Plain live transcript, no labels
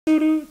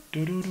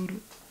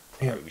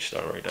Here we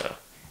start right now.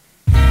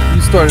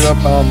 You started up.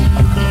 I'm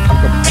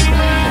coming.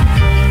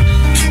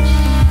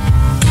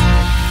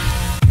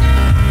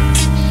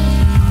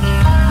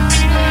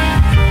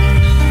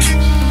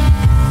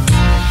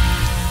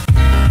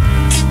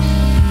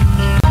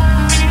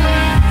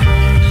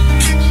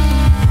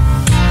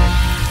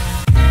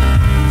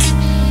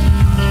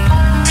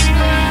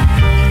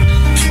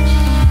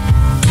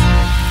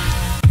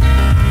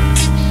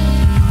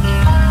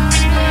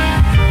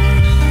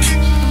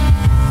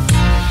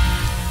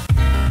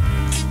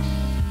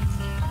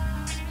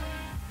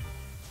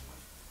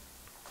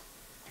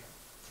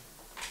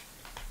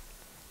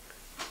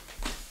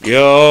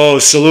 Yo,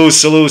 salute.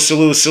 It's your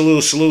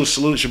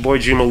boy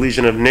Gmo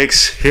Legion of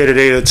Knicks here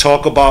today to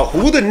talk about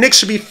who the Knicks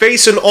should be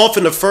facing off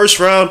in the first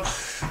round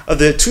of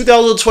the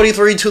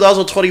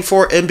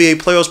 2023-2024 NBA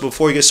playoffs.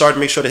 Before you get started,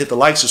 make sure to hit the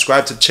like,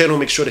 subscribe to the channel,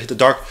 make sure to hit the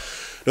dark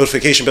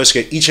notification bell to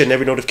get each and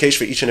every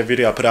notification for each and every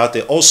video I put out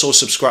there. Also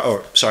subscribe,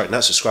 or sorry,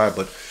 not subscribe,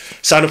 but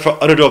sign up for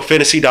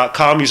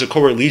UnderdogFantasy.com. Use a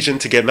code Legion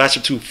to get matched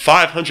up to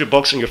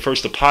 $500 on your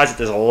first deposit.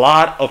 There's a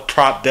lot of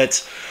prop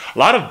bets, a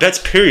lot of bets,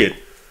 period,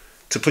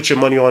 to put your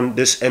money on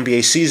this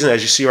NBA season.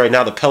 As you see right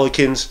now, the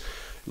Pelicans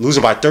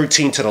losing by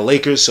 13 to the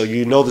Lakers. So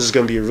you know this is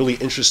going to be a really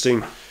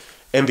interesting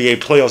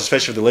NBA playoffs,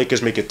 especially if the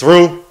Lakers make it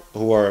through,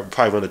 who are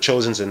probably one of the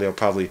chosens, and they'll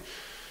probably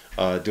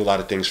do a lot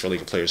of things for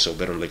Laker players, so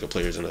better than Laker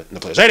players in the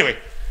playoffs. Anyway,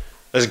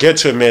 let's get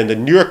to it, man. The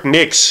New York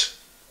Knicks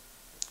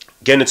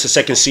getting into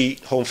second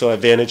seed, home field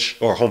advantage,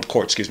 or home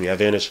court,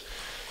 advantage.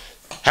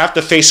 Have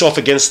to face off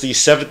against the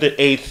 7th and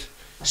 8th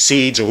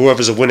seeds, or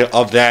whoever's the winner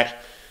of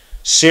that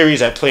series,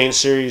 that playing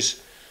series,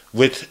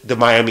 with the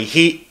Miami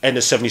Heat and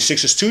the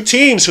 76ers. Two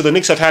teams who the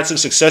Knicks have had some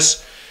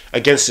success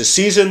against this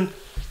season.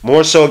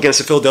 More so against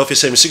the Philadelphia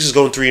 76ers,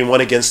 going 3-1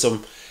 against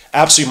them.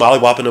 Absolutely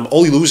mollywhopping them.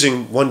 Only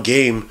losing one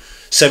game,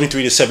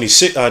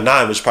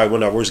 73-79, which is probably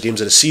one of our worst games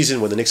of the season,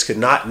 when the Knicks could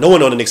not, no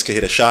one on the Knicks could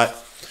hit a shot.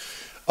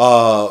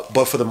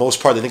 But for the most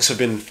part, the Knicks have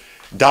been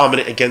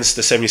dominant against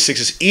the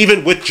 76ers.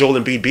 Even with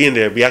Joel Embiid being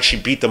there, we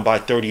actually beat them by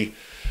 30,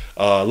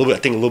 a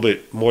little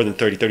bit more than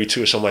 30,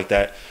 32 or something like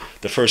that.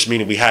 The first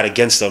meeting we had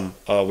against them,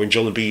 when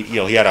Joel Embiid,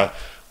 he had a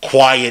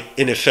quiet,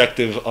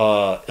 ineffective,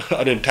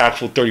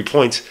 unimpactful 30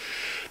 points.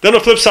 Then on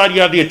the flip side,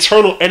 you have the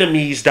eternal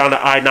enemies down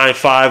to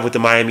I-95 with the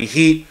Miami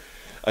Heat,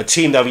 a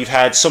team that we've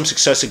had some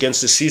success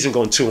against this season,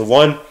 going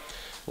 2-1.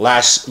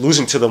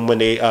 Losing to them when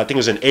they, I think it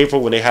was in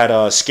April, when they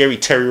had scary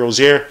Terry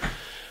Rozier.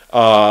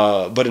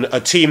 But a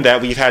team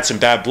that we've had some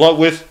bad blood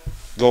with,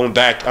 going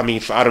back, I mean,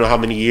 for I don't know how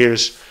many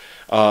years,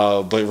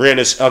 but ran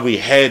its ugly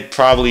head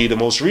probably the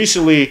most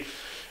recently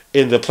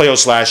in the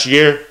playoffs last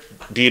year,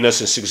 beating us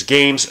in 6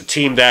 games. A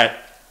team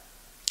that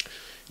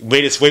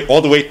made its way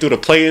all the way through the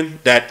play-in,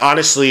 that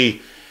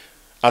honestly,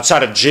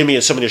 outside of Jimmy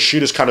and some of their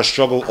shooters, kind of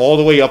struggled all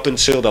the way up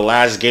until the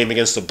last game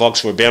against the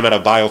Bucks, where Bam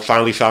Adebayo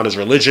finally found his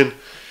religion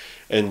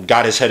and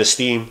got his head of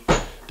steam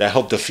that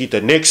helped defeat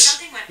the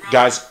Knicks.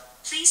 Guys,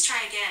 please try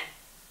again.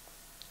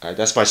 All right,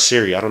 that's my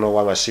Siri. I don't know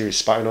why my Siri's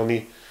spying on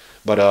me,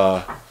 but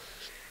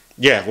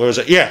yeah, where was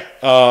it? Yeah,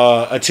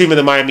 a team in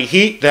the Miami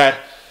Heat that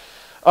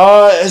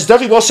has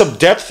definitely lost some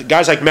depth.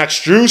 Guys like Max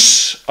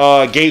Strus,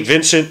 Gabe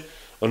Vincent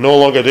are no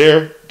longer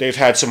there. They've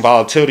had some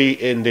volatility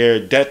in their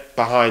depth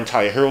behind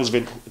Tyler Hero,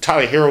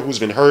 who's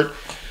been hurt,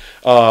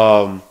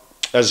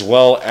 as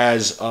well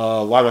as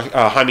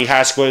Jaime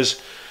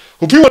Haskins,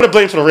 who people want to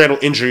blame for the Randall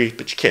injury,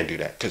 but you can't do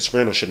that because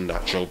Randall should have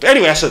not drove. But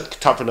anyway, that's a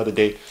top for another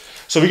day.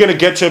 So we're gonna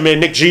get to it, man.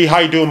 Nick G, how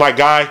you doing, my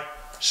guy?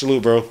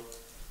 Salute, bro.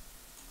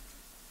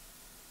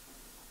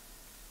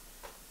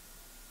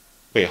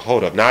 Wait,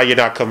 hold up. Now you're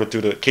not coming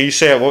through the... Can you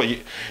say it? Well,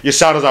 your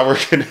sound is not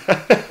working.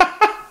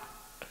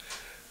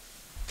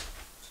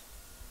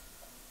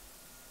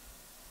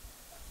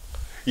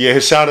 Yeah,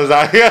 his sound is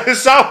not... Yeah,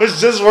 his sound was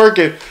just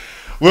working.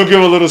 We'll give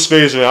him a little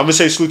space, man. I'm going to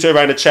say salute to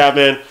everybody in the chat,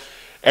 man.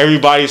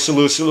 Everybody,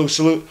 salute.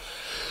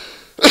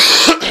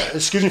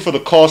 Excuse me for the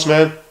cost,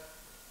 man.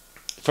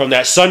 From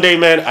that Sunday,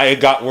 man, it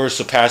got worse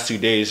the past 2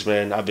 days,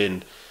 man. I've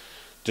been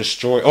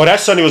destroyed. Oh,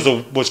 that Sunday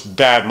was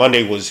bad.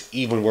 Monday was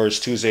even worse.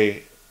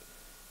 Tuesday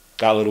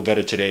got a little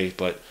better today,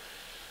 but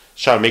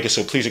trying to make it,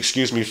 so please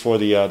excuse me for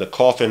the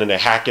coughing and the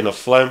hacking of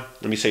phlegm.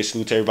 Let me say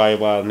salute to everybody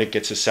while Nick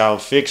gets his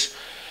sound fixed.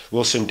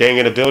 Wilson Dang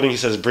in the building. He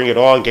says, bring it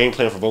on. Game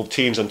plan for both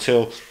teams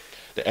until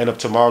the end of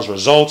tomorrow's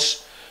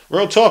results.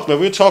 Real talk, man.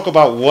 We'll talk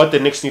about what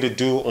the Knicks need to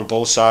do on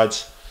both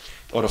sides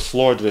of the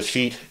floor to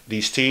defeat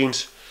these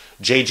teams.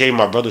 JJ,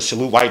 my brother,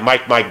 salute. White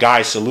Mike, my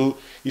guy, salute.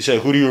 He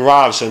said, who do you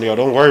rob, son? Yo,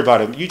 don't worry about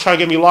him. You trying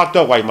to get me locked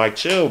up, White Mike.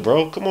 Chill,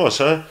 bro. Come on,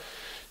 son.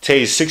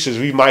 Today's Sixers,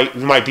 we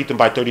might beat them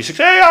by 36.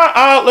 Hey,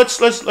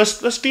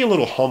 let's be a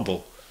little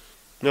humble.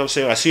 You know what I'm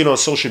saying? I see it on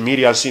social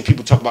media. I've seen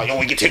people talk about, yo,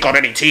 we can take on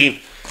any team.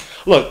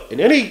 Look,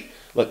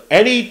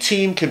 any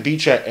team can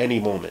beat you at any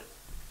moment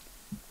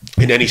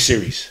in any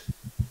series,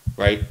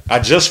 right? I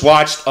just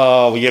watched,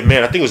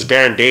 man, I think it was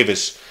Baron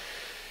Davis.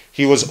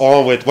 He was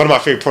on with one of my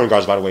favorite point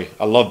guards, by the way.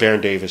 I love Baron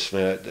Davis,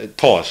 man.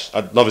 Pause. I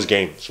love his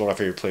game. It's one of my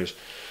favorite players.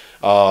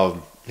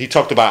 He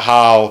talked about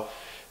how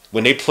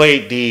when they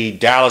played the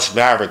Dallas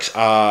Mavericks.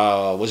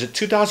 Was it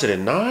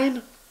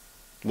 2009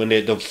 when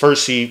the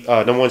first seed,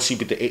 number one seed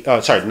beat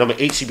the number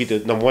 8 seed beat the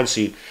number 1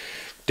 seed?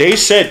 They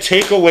said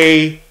take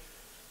away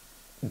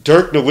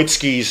Dirk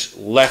Nowitzki's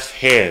left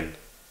hand.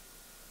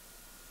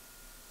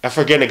 I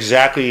forget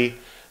exactly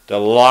the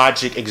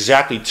logic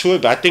exactly to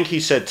it, but I think he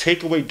said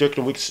take away Dirk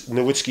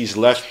Nowitzki's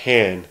left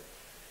hand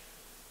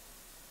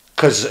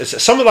because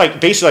it's something like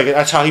basically like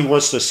that's how he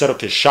wants to set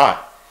up his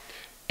shot,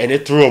 and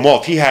it threw him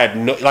off. He had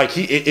no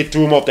it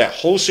threw him off that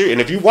whole series.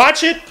 And if you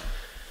watch it,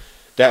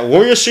 that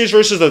Warriors series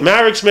versus the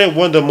Mavericks, man,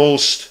 one of the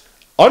most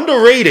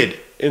underrated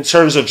in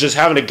terms of just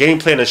having a game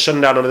plan and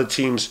shutting down another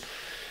team's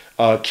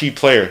key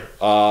player.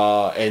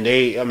 And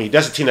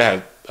that's a team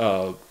that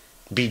had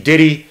B.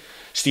 Diddy,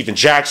 Steven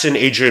Jackson,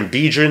 Adrian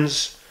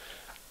Beedrins.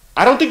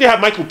 I don't think they had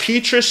Michael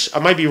Petrus. I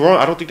might be wrong.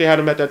 I don't think they had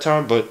him at that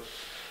time, but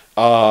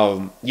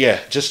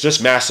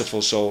just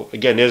masterful. So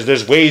again,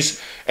 there's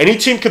ways any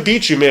team could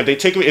beat you, man.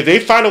 If they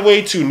find a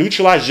way to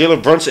neutralize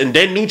Jalen Brunson and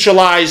then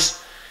neutralize,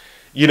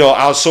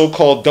 our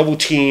so-called double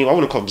team. I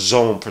wouldn't call them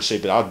zone per se,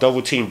 but our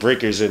double team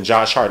breakers and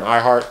Josh Hart and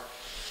iHeart,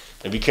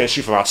 and we can't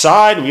shoot from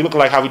outside, and we look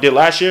like how we did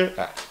last year,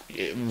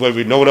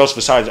 where no one else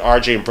besides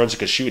RJ and Brunson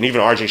could shoot, and even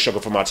RJ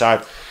struggled from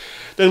outside,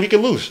 then we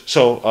can lose.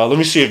 So let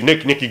me see if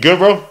Nick, you good,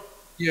 bro?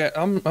 Yeah,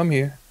 I'm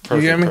here.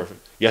 Perfect, you hear me?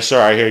 perfect. Yes,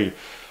 sir, I hear you.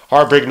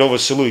 Heartbreak Nova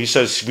salute. He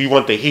says we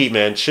want the heat,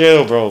 man.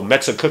 Chill, bro.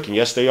 Mets are cooking.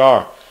 Yes, they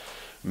are.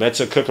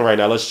 Mets are cooking right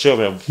now. Let's chill,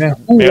 man. Man,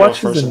 who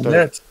watches the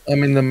Mets? I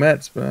mean, the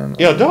Mets, man.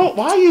 Yo, don't.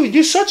 Why are you?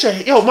 You're such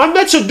a. Yo, my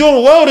Mets are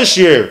doing well this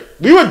year.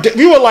 We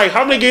were like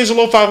how many games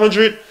below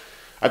 500?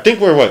 I think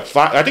we're what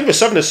 5. I think we're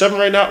 7-7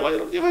 right now. Like,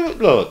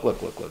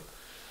 look.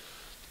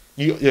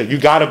 You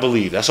gotta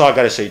believe. That's all I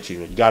gotta say to you,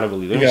 man. You gotta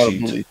believe. Let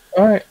me see.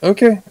 All right,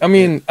 okay. I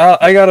mean,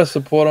 I gotta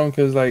support them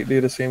because like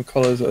they're the same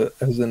colors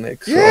as the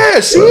Knicks. So. Yeah,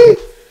 see,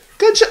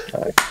 good job.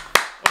 Right.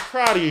 I'm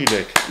proud of you,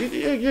 Nick.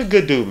 You're a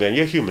good dude, man.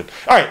 You're human.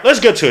 All right, let's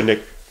get to it,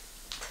 Nick.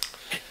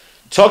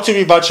 Talk to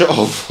me about your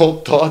overall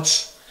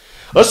thoughts.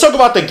 Let's talk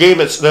about the game,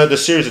 the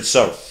series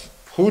itself.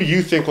 Who do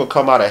you think will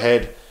come out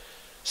ahead?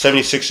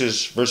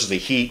 76ers versus the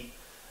Heat.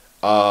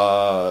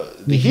 The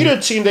Heat are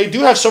a team, they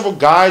do have several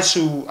guys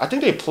who, I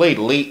think they played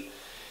late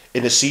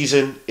in the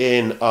season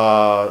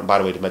by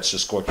the way, the Mets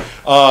just scored.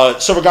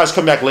 Several guys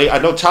come back late. I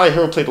know Tyler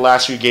Hero played the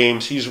last few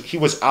games. He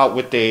was out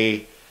with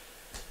I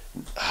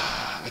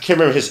can't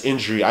remember his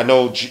injury. I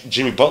know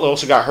Jimmy Butler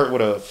also got hurt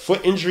with a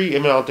foot injury. I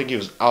mean, I don't think he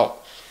was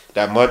out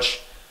that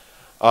much.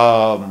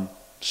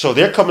 So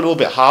they're coming a little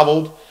bit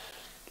hobbled.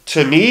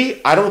 To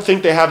me, I don't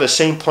think they have the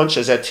same punch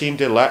as that team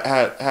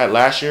had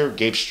last year.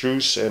 Gabe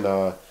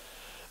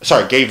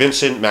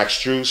Vincent, Max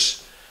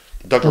Strus,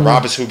 Duncan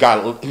Robinson, who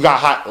got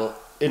hot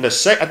in the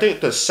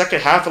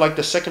second half of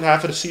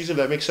the season. If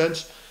that makes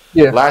sense.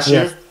 Yeah. Last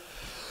year.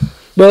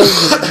 Well,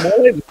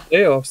 more like the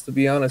playoffs, to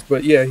be honest.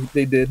 But yeah,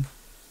 they did.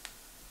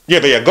 Yeah,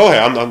 but yeah, go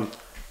ahead. I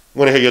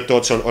want to hear your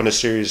thoughts on the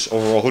series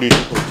overall. Who do you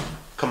think will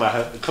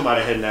come out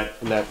ahead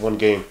in that one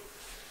game?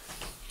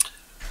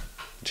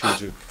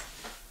 2-2.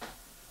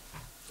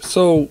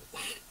 So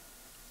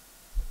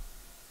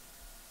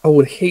I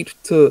would hate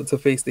to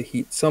face the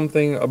Heat.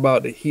 Something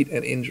about the Heat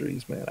and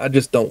injuries, man. I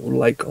just don't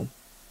like them.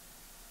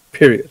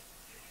 Period.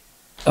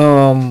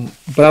 But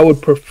I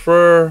would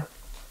prefer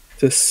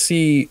to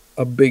see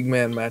a big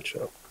man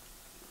matchup.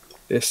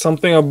 There's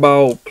something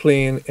about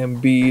playing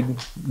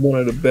Embiid, one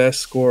of the best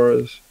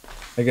scorers,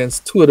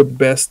 against two of the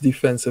best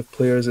defensive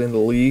players in the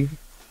league.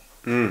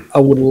 I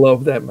would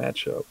love that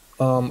matchup.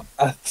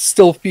 I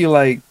still feel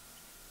like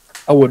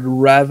I would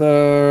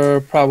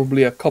rather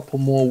probably a couple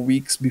more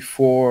weeks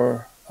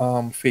before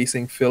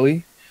facing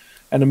Philly.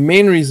 And the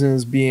main reason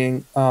is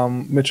being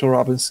Mitchell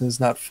Robinson is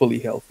not fully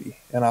healthy.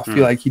 And I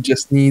feel like he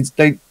just needs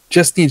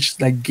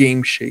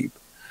game shape.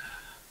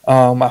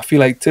 I feel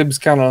like Tibbs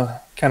kind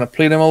of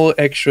played him a little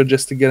extra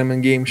just to get him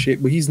in game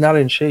shape, but he's not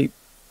in shape.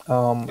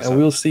 And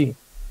we'll see.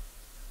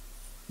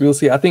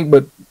 I think,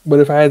 but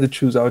if I had to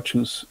choose, I would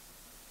choose,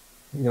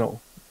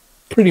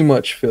 pretty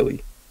much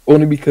Philly,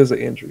 only because of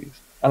injuries.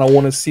 And I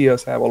want to see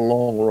us have a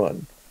long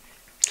run.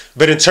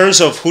 But in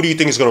terms of who do you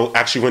think is going to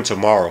actually win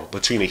tomorrow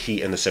between the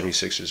Heat and the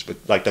 76ers? But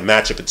like the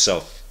matchup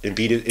itself, if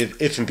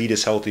Embiid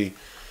is healthy.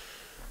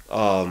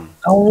 I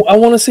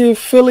want to say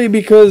Philly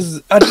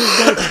because I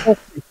just don't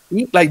trust the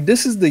Heat. Like,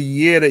 this is the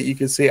year that you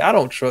can say, I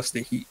don't trust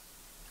the Heat.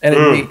 And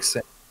it makes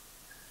sense.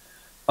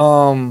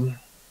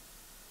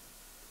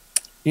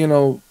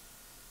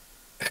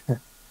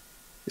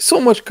 So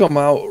much come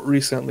out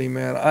recently,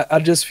 man. I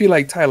just feel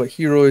like Tyler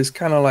Hero is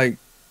kind of like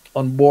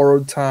on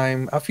borrowed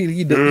time. I feel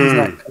he's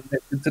not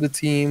connected to the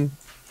team.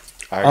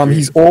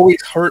 He's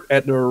always hurt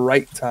at the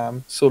right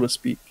time, so to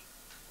speak.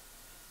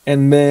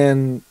 And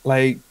then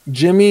like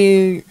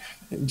Jimmy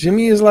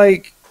is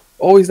like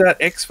always that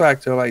X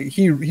factor. Like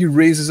he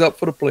raises up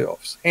for the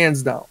playoffs,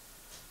 hands down.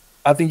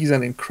 I think he's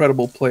an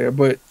incredible player,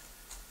 but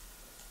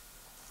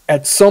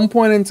at some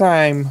point in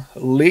time,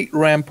 late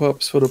ramp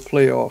ups for the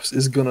playoffs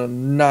is gonna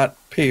not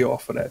pay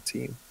off for that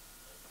team,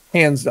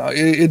 hands down.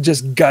 It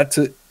just got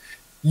to.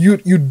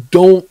 You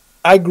don't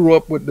I grew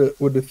up with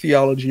the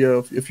theology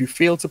of if you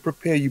fail to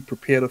prepare, you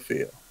prepare to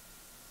fail.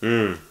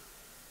 Mm.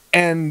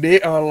 And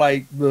they are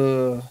like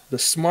the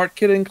smart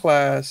kid in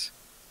class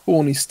who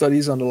only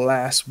studies on the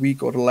last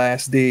week or the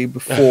last day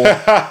before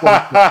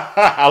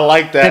I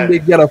like and that. they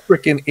get a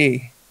freaking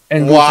A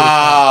and go to the top.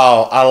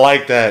 Wow, I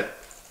like that.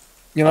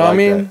 You I know what I like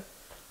that. mean?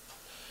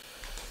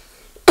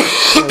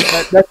 So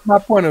that's my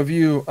point of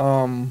view.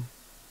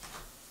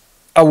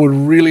 I would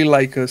really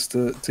like us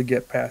to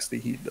get past the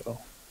Heat, though.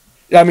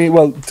 I mean,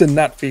 well, to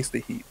not face the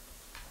Heat.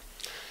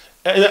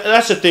 And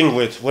that's the thing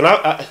with when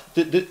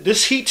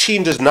this Heat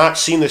team does not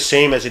seem the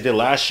same as it did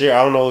last year.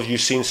 I don't know if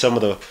you've seen some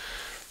of the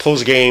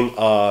post game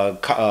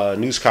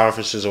news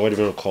conferences or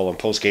whatever you want to call them,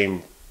 post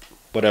game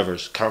whatever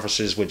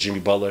conferences with Jimmy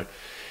Butler.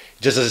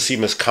 He just doesn't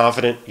seem as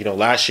confident. You know,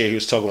 last year he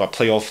was talking about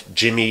playoff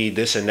Jimmy,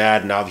 this and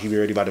that. And now he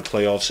already about the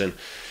playoffs, and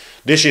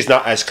this year's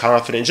not as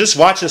confident. Just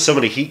watching some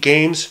of the Heat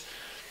games,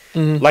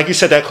 like you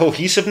said, that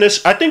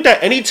cohesiveness. I think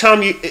that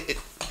anytime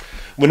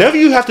whenever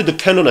you have to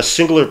depend on a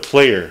singular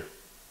player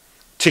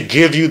to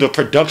give you the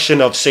production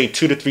of say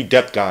 2 to 3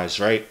 depth guys,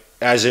 right?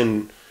 As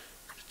in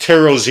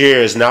Terry Rozier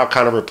is now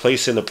kind of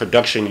replacing the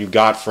production you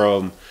got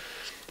from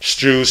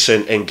Strus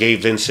and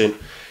Gabe Vincent.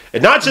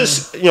 And not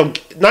just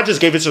not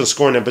just Gabe Vincent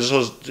scoring them, but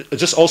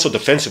just also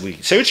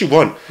defensively. Say what you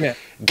want. Yeah.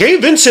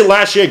 Gabe Vincent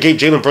last year gave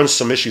Jalen Brunson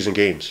some issues in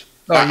games.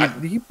 No,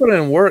 he put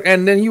in work,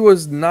 and then he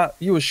was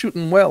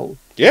shooting well.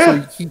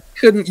 Yeah. So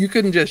you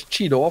couldn't just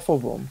cheat off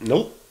of him.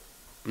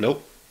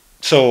 Nope.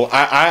 So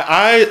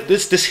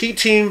this Heat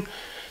team,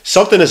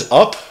 something is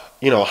up.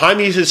 You know,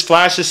 Jaime's his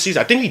flash this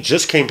season. I think he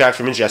just came back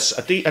from injury. I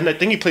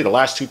think he played the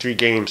last 2-3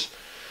 games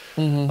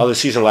of the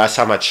season last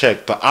time I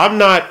checked. But I'm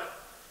not.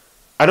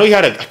 I know he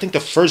had I think the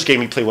first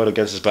game he played well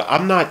against us, but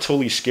I'm not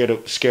totally scared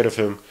of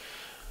him.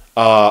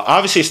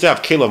 Obviously, still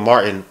have Caleb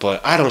Martin,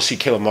 but I don't see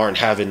Caleb Martin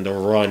having the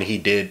run he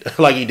did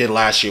like he did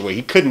last year, where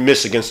he couldn't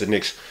miss against the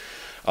Knicks,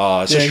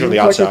 especially from the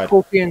outside. Like a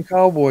cocaine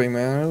cowboy,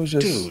 man. It was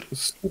just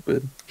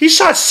stupid. He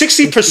shot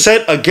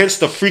 60% against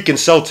the freaking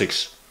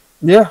Celtics.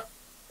 Yeah.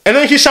 And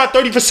then he shot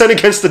 30%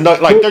 against the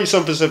Nuggets, like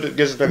 30-something%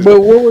 against the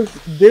Nuggets.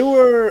 But they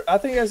were, I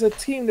think as a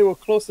team, they were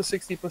close to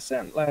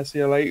 60% last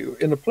year, like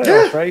in the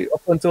playoffs, right?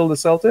 Up until the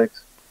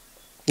Celtics.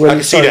 I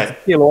can see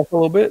that. Peel off a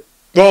little bit.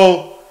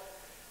 Well,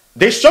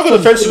 they struggled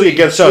defensively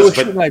against us, but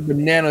shooting like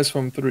bananas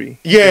from 3.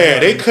 Yeah,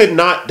 they could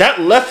not.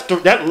 That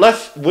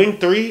left wing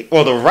 3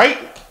 or the right.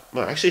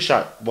 Well, actually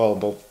shot well on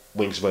both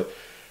wings, but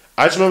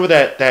I just remember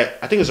that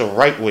I think it was a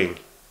right wing,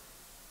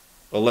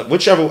 or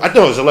whichever. I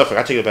know it was a left wing.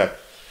 I take it back.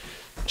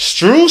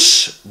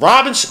 Strus,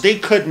 Robinson, they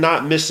could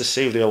not miss to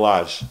save their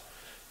lives.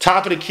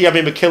 Top of the key. I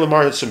mean, McKinley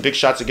Martin had some big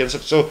shots against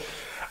him. So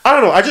I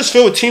don't know. I just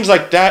feel with teams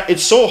like that,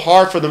 it's so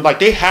hard for them. Like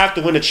they have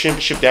to win a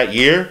championship that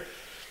year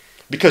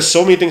because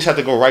so many things have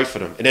to go right for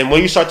them. And then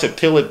when you start to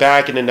peel it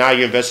back, and then now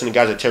you're investing in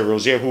guys like Terry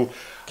Rozier, who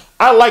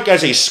I like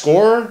as a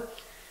scorer,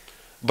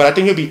 but I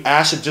think he'll be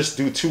asked to just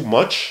do too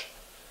much.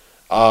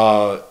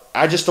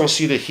 I just don't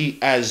see the Heat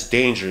as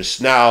dangerous.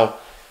 Now,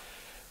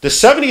 the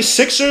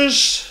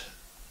 76ers,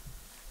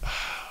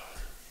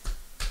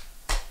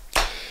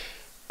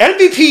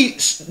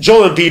 MVP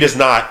Joel Embiid is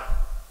not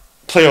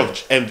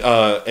playoff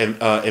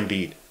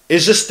Embiid.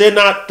 It's just they're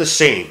not the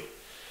same.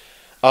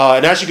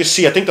 And as you can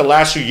see, I think the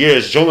last few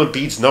years, Joel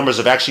Embiid's numbers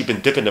have actually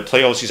been dipping in the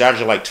playoffs. He's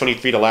averaging like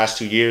 23 the last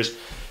 2 years,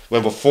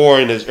 when before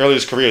in his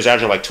earliest career, he was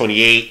averaging like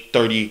 28,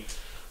 30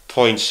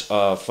 points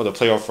for the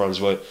playoff runs.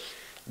 But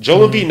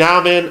Joel Embiid now,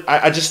 man,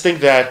 I just think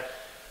that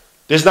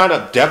there's not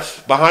enough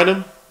depth behind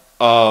him.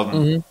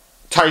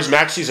 Tyrese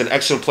Maxey's an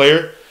excellent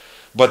player,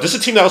 but this is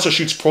a team that also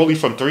shoots poorly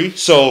from 3.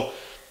 So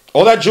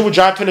all that dribble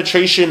drive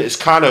penetration is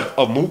kind of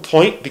a moot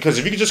point, because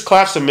if you can just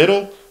collapse the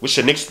middle, which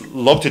the Knicks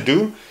love to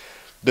do,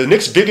 the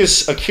Knicks'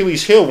 biggest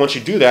Achilles heel once you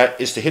do that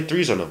is to hit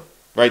threes on them,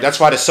 right? That's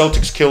why the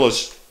Celtics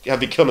have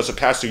been killing us the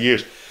past 2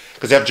 years,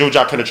 because they have dribble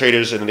drive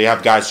penetrators and they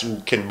have guys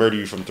who can murder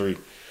you from 3.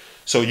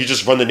 So you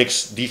just run the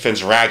Knicks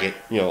defense ragged,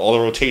 all the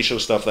rotational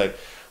stuff. Like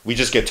we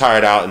just get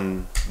tired out,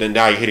 and then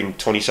now you're hitting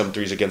 20-some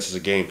threes against us a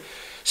game.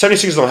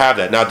 76ers don't have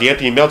that. Now,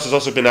 DeAnthony Melton's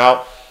also been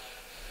out.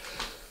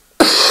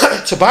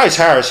 Tobias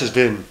Harris has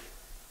been,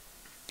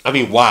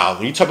 wow.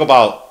 When you talk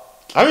about,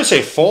 I wouldn't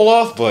say fall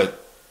off,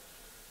 but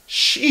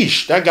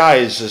sheesh, that guy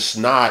is just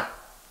not.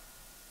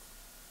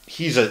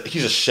 He's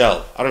a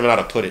shell. I don't even know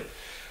how to put it.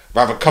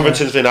 Robert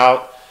Covington's been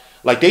out.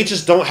 Like they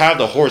just don't have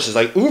the horses.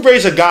 Like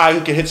Oubre's a guy who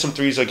can hit some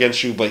threes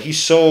against you, but he's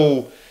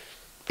so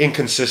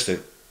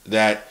inconsistent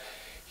that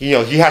he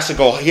has to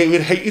go.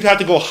 He'd have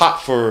to go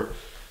hot for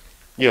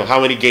how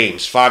many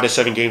games, 5 to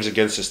 7 games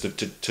against us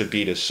to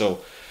beat us. So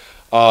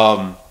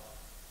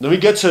let me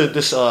get to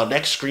this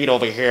next screen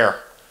over here.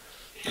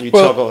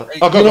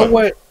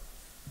 What?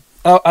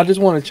 I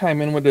just want to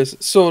chime in with this.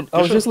 So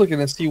I was just looking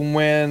to see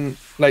when,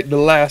 like, the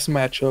last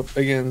matchup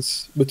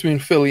between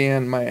Philly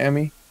and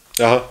Miami.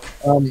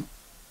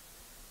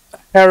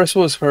 Harris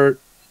was hurt.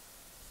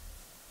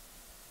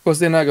 Of course,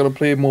 they're not gonna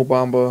play Mo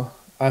Bamba.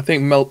 I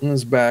think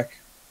Melton's back,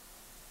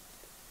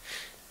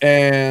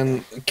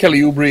 and Kelly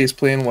Oubre is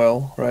playing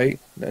well. Right,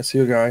 that's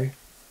your guy.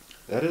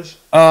 That is.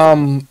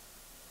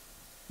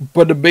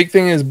 But the big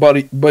thing is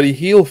Buddy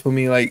Hield for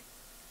me. Like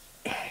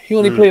he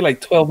only Mm. played like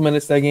 12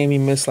 minutes that game. He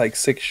missed like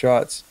 6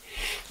 shots.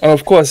 And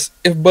of course,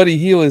 if Buddy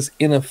Hield is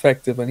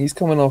ineffective and he's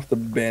coming off the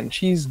bench,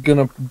 he's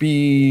gonna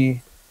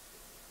be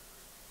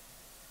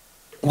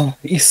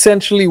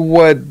essentially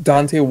what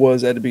Dante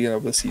was at the beginning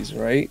of the season,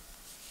 right?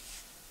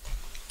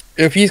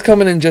 If he's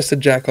coming in just to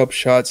jack up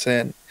shots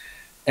and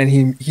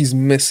he's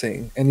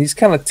missing and he's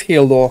kind of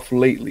tailed off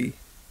lately,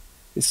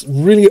 it's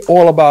really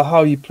all about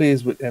how he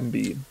plays with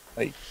Embiid.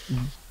 Like,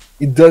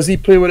 does he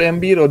play with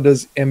Embiid or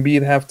does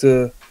Embiid have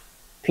to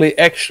play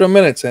extra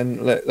minutes?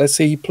 And let's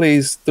say he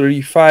plays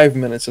 35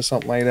 minutes or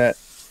something like that,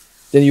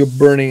 then you're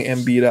burning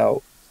Embiid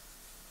out.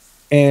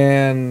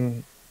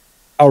 And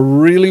I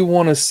really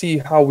want to see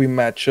how we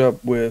match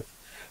up with,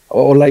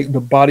 or like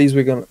the bodies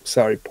we're gonna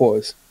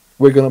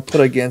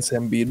put against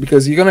Embiid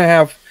because you're gonna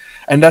have,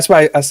 and that's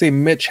why I say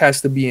Mitch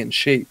has to be in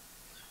shape.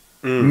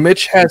 Mm.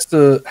 Mitch has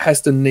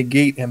to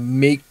negate and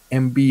make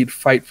Embiid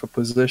fight for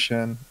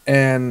position.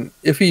 And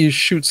if he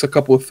shoots a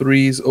couple of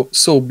threes,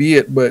 so be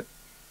it. But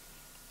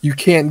you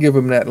can't give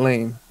him that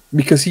lane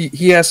because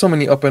he has so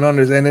many up and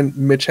unders, and then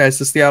Mitch has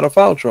to stay out of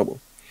foul trouble.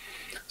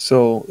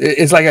 So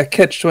it's like a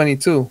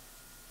catch-22.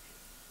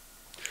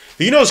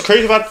 You know what's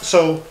crazy about?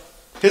 So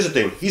here's the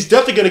thing. He's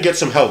definitely gonna get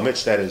some help,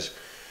 Mitch. That is,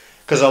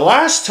 because the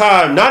last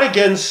time, not I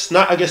guess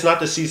not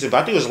this season, but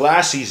I think it was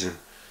last season.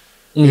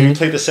 When he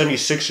played the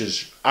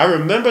 76ers. I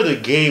remember the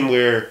game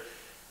where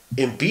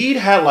Embiid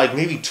had like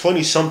maybe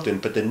 20 something,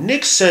 but the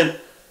Knicks sent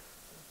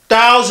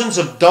thousands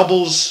of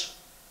doubles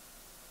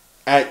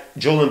at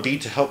Joel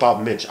Embiid to help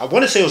out Mitch. I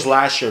want to say it was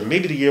last year,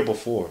 maybe the year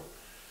before.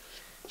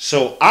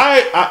 So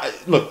I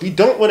look, we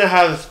don't want to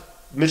have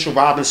Mitchell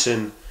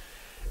Robinson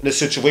in a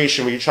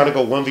situation where you're trying to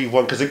go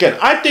 1v1. Because again,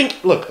 I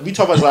think, look, we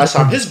talked about this last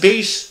time, his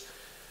base,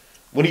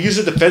 when he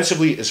uses it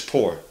defensively, is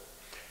poor.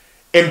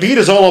 Embiid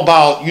is all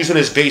about using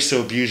his base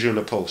to abuse you in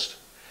the post.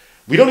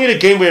 We don't need a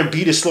game where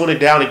Embiid is slowing it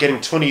down and getting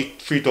 20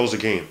 free throws a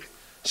game.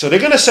 So they're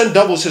going to send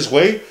doubles his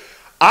way.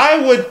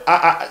 I'm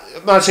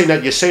not saying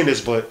that you're saying this,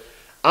 but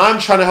I'm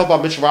trying to help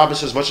out Mitchell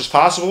Robinson as much as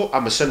possible.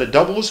 I'm going to send the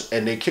doubles,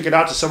 and they kick it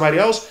out to somebody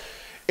else.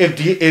 If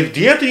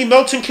DeAnthony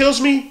Melton kills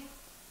me,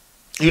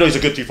 you know he's a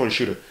good three-point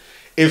shooter.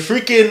 If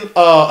freaking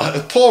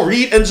Paul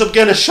Reed ends up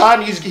getting a shot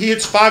and he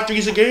hits 5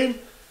 threes a game,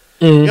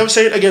 you know what I'm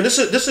saying? Again, this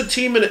is a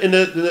team in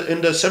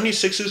the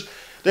 76ers.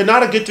 They're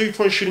not a good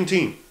three-point shooting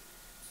team.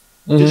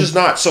 They're just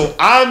not. So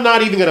I'm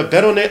not even going to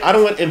bet on it. I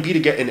don't want Embiid to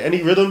get in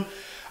any rhythm.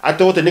 I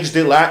thought what the Knicks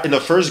did in the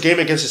first game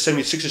against the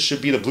 76ers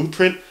should be the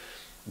blueprint.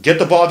 Get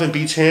the ball in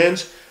Embiid's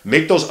hands.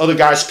 Make those other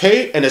guys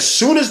pay. And as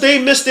soon as they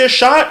miss their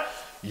shot,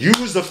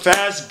 use the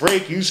fast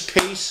break. Use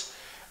pace.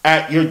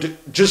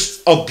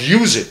 Just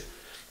abuse it.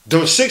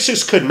 The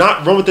Sixers could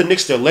not run with the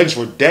Knicks. Their legs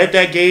were dead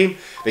that game.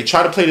 They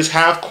tried to play this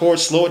half court,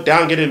 slow it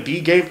down, get an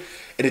Embiid game,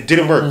 and it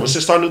didn't work. Once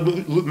they started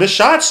to miss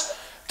shots,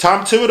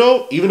 Tom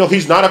Thibodeau, even though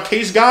he's not a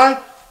pace guy,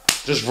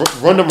 just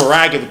run them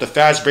ragged with the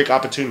fast break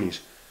opportunities.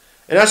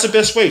 And that's the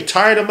best way.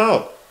 Tire them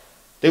out.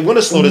 They want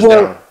to slow this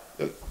down.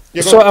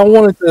 So I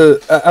wanted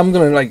to. I'm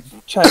gonna like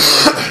chime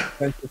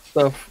in on some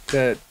stuff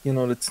that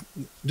that's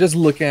just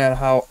looking at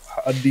how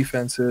a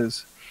defense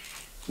is.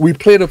 We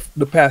play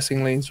the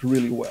passing lanes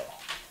really well,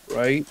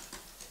 right?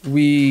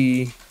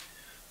 We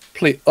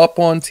play up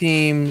on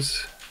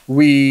teams.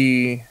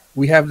 We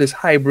have this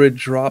hybrid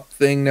drop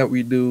thing that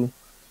we do.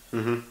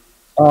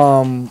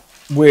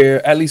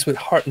 Where at least with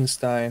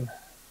Hartenstein,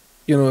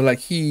 like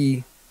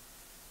he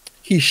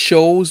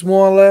shows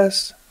more or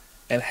less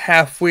and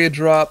halfway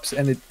drops,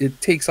 and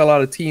it takes a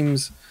lot of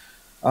teams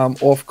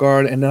off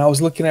guard. And then I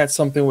was looking at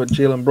something with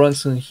Jalen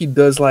Brunson. He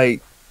does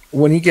like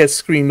when he gets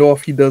screened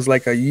off, he does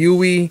like a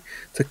UE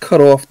to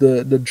cut off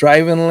the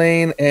driving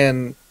lane,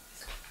 and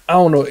I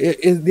don't know.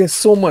 There's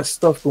so much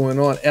stuff going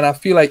on, and I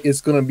feel like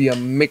it's gonna be a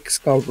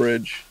mixed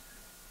coverage.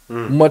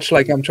 Much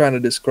like I'm trying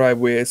to describe,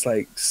 where it's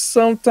like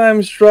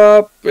sometimes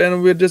drop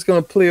and we're just going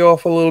to play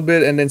off a little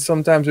bit, and then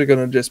sometimes we're going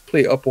to just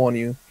play up on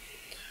you.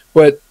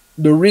 But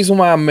the reason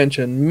why I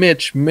mentioned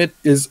Mitch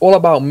is all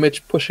about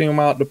Mitch pushing him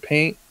out the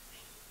paint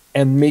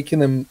and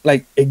making him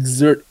like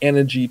exert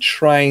energy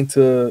trying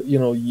to,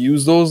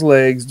 use those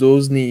legs,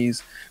 those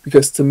knees.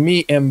 Because to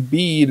me,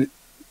 Embiid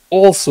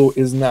also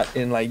is not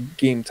in like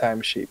game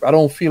time shape. I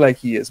don't feel like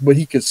he is, but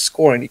he could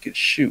score and he could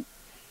shoot.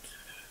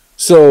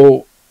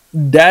 So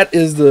that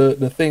is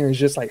the thing, is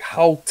just like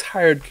how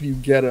tired could you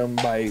get them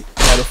by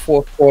the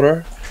fourth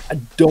quarter. I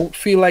don't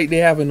feel like they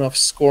have enough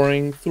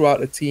scoring throughout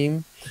the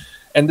team,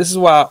 and this is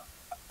why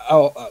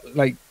I'll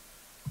like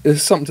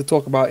it's something to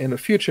talk about in the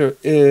future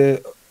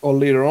or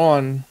later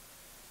on.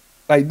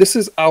 Like, this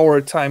is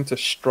our time to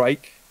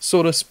strike,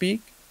 so to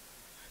speak,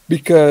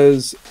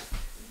 because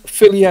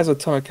Philly has a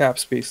ton of cap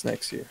space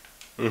next year.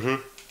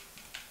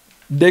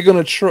 They're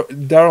gonna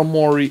Daryl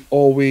Morey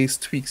always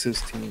tweaks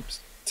his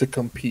teams to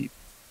compete.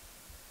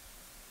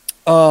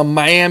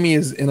 Miami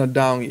is in a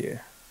down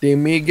year. They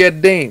may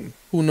get Dame.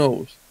 Who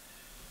knows?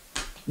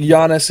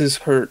 Giannis is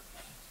hurt.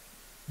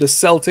 The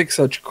Celtics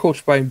are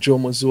coached by Joe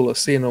Mazzulla.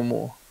 Say no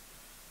more.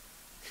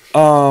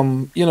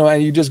 And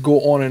you just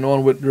go on and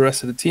on with the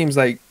rest of the teams.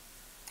 Like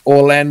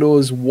Orlando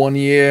is 1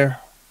 year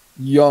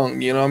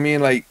young, you know what I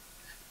mean? Like,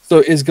 so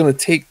it's gonna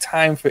take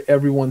time for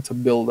everyone to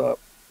build up.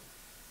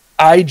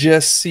 I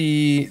just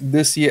see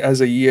this year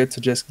as a year to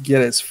just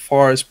get as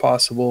far as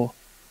possible,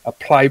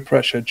 apply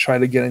pressure, try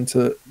to get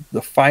into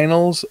the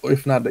finals, or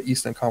if not the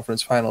Eastern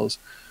Conference Finals.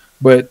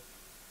 But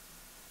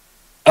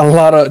there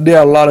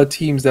are a lot of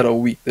teams that are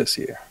weak this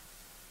year.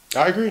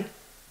 I agree.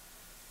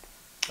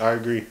 I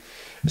agree.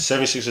 The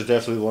 76 is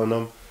definitely one of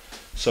them.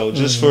 So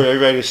just for Mm-hmm.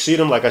 everybody to see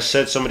them, like I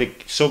said, some of the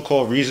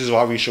so-called reasons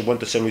why we should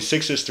want the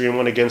 76ers,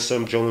 3-1 against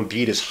them. Joel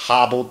Embiid is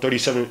hobbled,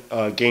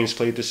 37 games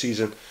played this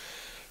season.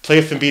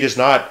 Playoff Embiid is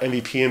not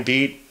MVP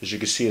Embiid. As you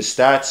can see his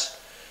stats,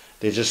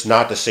 they're just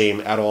not the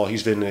same at all.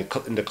 He's been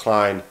in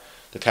decline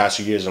the past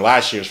few years. And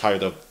last year is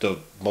probably the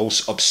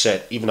most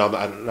upset, even though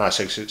I'm not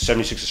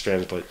 76ers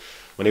fans, but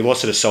when they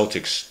lost to the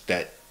Celtics,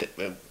 that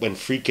when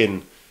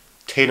freaking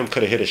Tatum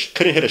couldn't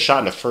hit a shot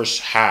in the first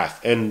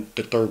half and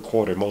the third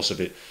quarter, most of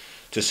it,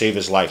 to save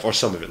his life, or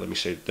some of it, let me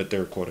say, the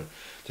third quarter,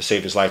 to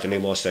save his life, and they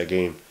lost that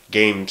game.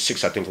 Game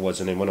 6, I think it was,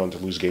 and they went on to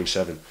lose game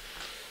 7.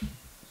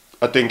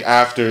 I think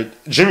after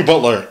Jimmy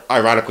Butler,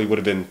 ironically, would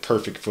have been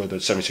perfect for the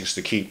 76ers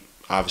to keep.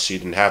 Obviously, it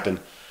didn't happen.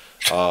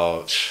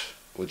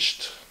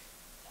 Which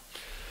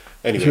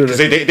anyway, Sure. because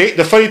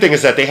the funny thing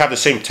is that they have the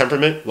same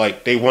temperament.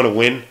 Like they want to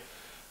win.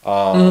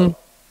 Mhm.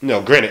 No,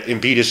 granted,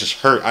 Embiid is just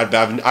hurt.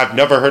 I've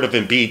never heard of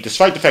Embiid,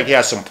 despite the fact he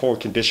has some poor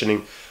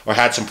conditioning or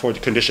had some poor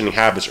conditioning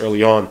habits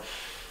early on.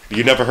 But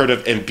you never heard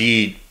of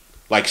Embiid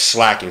like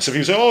slacking. So if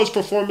you say, "Oh, his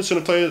performance in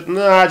the play,"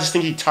 nah, I just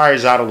think he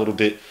tires out a little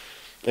bit,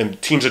 and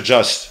teams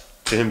adjust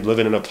to him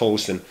living in a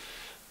post, and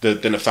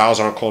then the fouls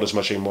aren't called as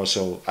much anymore.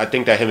 So I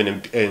think that him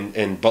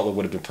and Butler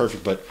would have been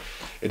perfect, but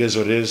it is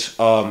what it is.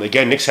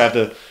 Again, Knicks have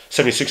the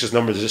 76ers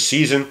numbers this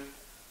season.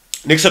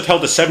 Knicks have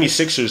held the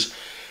 76ers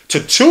to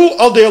 2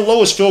 of their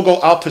lowest field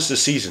goal outputs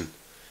this season.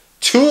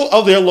 2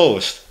 of their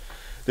lowest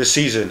this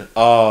season.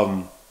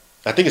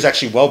 I think it's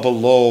actually well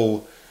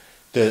below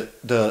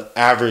the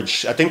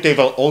average. I think they've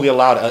only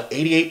allowed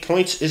 88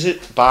 points, is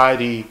it, by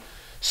the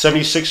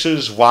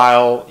 76ers,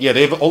 while, yeah,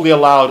 they've only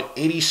allowed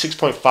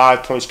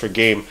 86.5 points per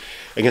game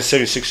against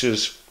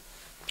 76ers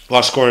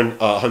while scoring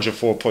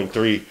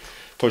 104.3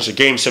 points a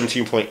game,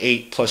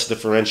 17.8 plus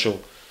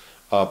differential.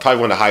 Probably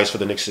one of the highest for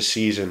the Knicks this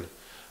season.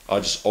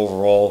 Just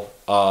overall,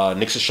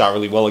 Knicks have shot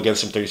really well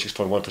against them,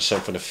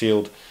 36.1% from the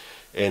field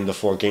in the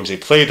 4 games they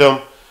played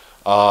them.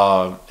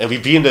 And we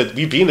beat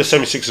the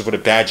 76ers with a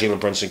bad Jalen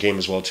Brunson game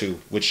as well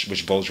too,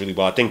 which bodes really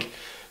well. I think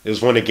it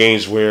was one of the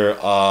games where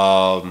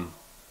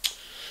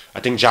I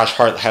think Josh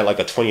Hart had like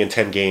a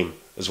 20-10 game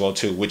as well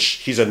too, which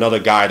he's another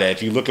guy that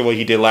if you look at what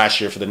he did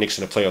last year for the Knicks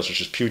in the playoffs, which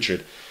is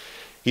putrid,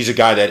 he's a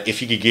guy that if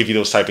he could give you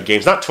those type of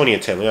games, not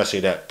 20-10, let me not say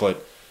that,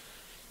 but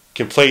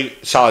can play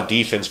solid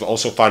defense, but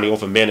also find the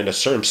open man and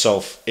assert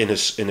himself in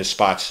his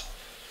spots.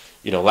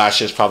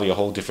 Last year's probably a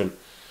whole different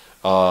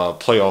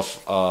playoff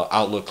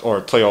outlook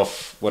or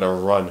playoff whatever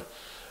run.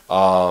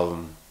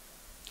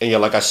 And yeah,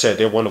 like I said,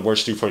 they're one of the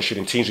worst 3-point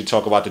shooting teams. We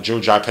talk about the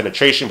drill drive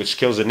penetration, which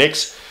kills the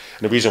Knicks.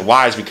 And the reason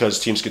why is because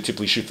teams can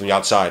typically shoot from the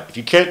outside. If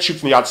you can't shoot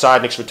from the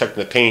outside, Knicks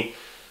protecting the paint,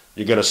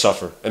 you're going to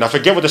suffer. And I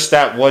forget what the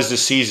stat was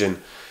this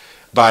season,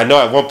 but I know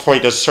at one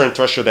point there's a certain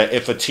threshold that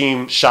if a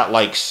team shot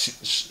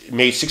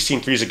made 16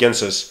 threes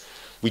against us,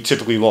 we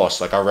typically lost.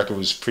 Like our record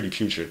was pretty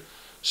putrid.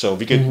 So if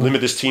we could limit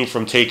this team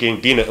from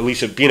being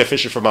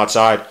efficient from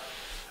outside,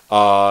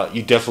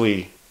 you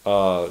definitely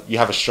you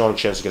have a strong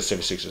chance against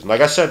 76ers. And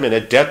like I said, man,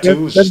 that depth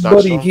too is That's just not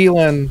Buddy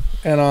strong.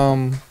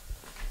 Heelan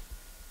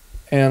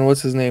and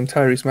what's his name,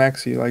 Tyrese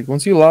Maxey. Like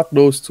once you lock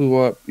those two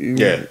up,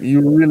 Yeah.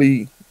 you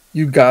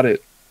got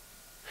it.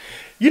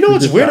 You know You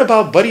what's just weird got it.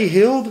 about Buddy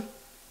Hield?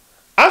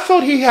 I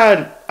felt he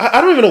had.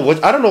 I don't even know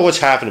I don't know what's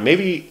happening.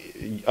 Maybe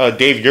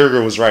Dave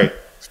Yerger was right.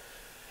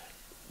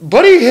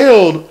 Buddy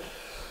Hield,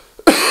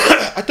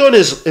 I thought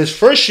his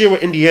first year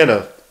with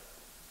Indiana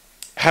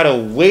had a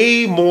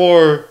way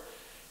more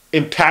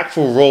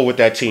impactful role with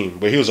that team,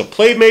 where he was a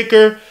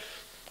playmaker,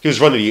 he was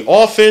running the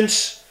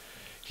offense,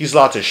 he's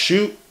allowed to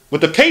shoot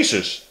with the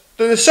Pacers.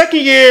 Then the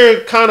second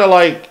year, kind of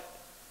like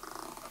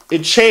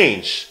it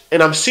changed,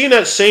 and I'm seeing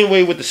that same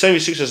way with the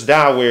 76ers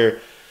now, where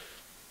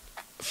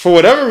for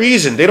whatever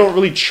reason they don't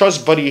really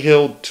trust Buddy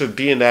Hield to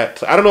be in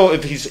that. I don't know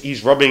if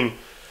he's rubbing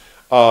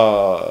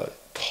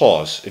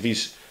pause, if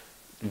he's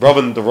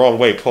rubbing the wrong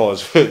way,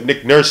 pause,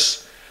 Nick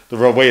Nurse the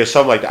wrong way or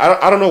something like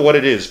that. I don't know what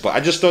it is, but I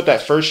just thought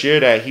that first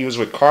year that he was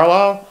with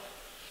Carlisle,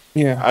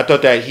 Yeah. I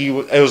thought that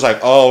it was like,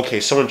 oh, okay,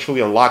 someone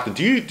truly unlocked him.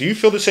 Do you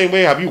feel the same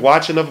way? Have you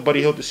watched enough of Buddy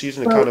Hield this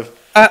season to Well, kind of?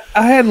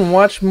 I hadn't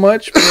watched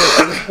much, but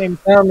at the same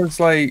time, it's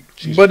like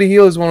Jeez. Buddy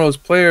Hield is one of those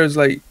players.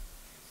 Like,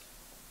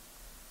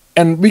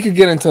 and we could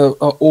get into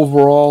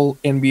overall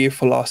NBA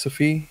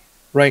philosophy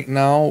right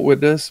now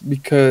with this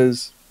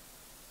because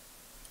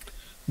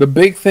the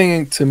big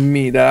thing to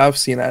me that I've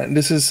seen, and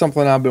this is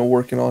something I've been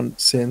working on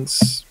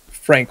since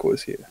Frank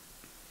was here.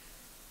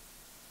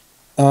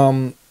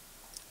 Um,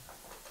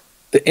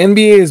 the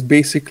NBA is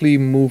basically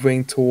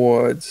moving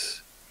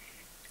towards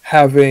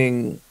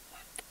having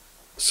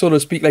so to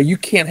speak. Like you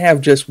can't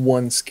have just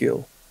one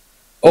skill.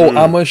 Oh, Mm.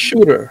 I'm a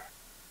shooter,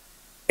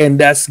 and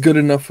that's good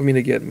enough for me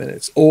to get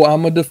minutes. Oh,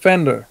 I'm a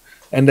defender,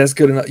 and that's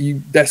good enough.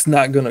 That's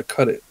not gonna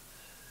cut it.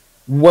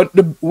 What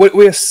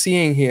we're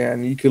seeing here,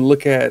 and you could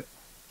look at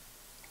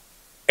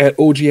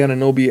OG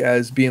Ananobi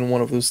as being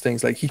one of those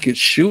things. Like he could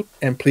shoot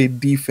and play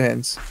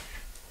defense,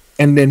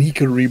 and then he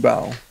could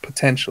rebound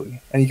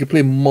potentially, and he could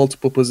play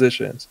multiple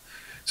positions.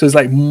 So it's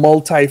like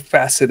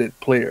multifaceted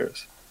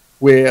players,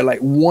 where like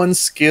one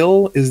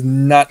skill is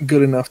not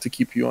good enough to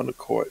keep you on the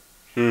court.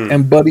 Mm.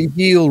 And Buddy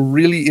Hield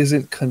really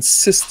isn't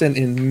consistent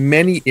in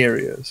many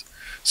areas.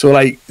 So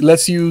like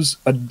let's use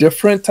a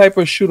different type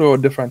of shooter or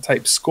a different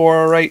type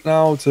scorer right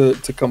now to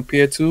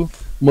compare to.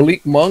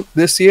 Malik Monk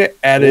this year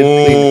added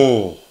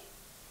playmaking.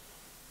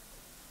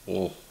 Oh.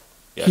 Oh.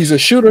 He's a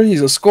Yes. shooter,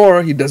 he's a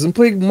scorer, he doesn't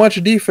play much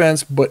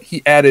defense, but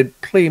he added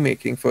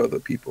playmaking for other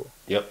people.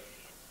 Yep.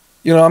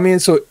 You know what I mean?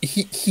 So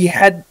he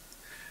had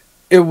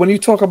when you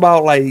talk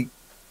about like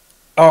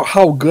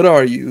how good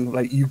are you,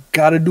 like you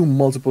got to do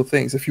multiple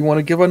things. If you want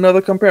to give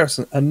another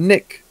comparison, a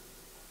Nick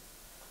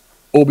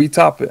Obi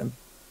Toppin,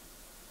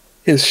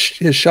 his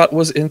shot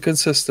was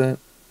inconsistent.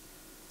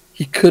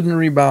 He couldn't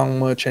rebound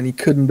much and he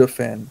couldn't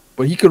defend,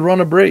 but he could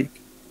run a break.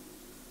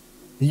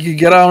 He could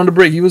get out on the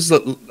break. He was a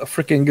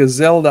freaking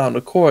gazelle down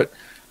the court,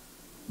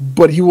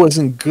 but he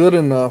wasn't good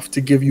enough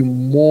to give you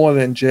more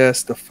than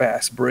just a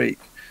fast break.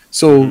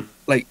 So, Mm.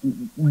 like,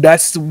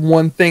 that's the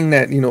one thing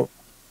that,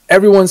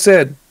 everyone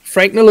said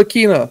Frank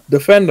Ntilikina,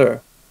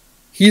 defender,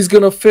 he's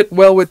going to fit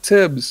well with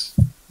Tibbs.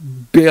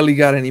 Barely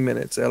got any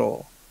minutes at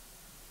all.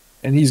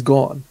 And he's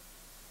gone.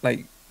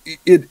 Like,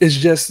 it's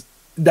just,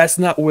 that's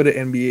not where the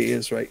NBA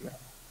is right now.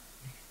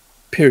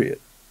 Period.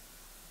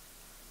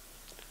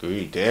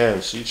 Agreed.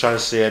 Damn. So you trying to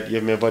say that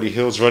your man Buddy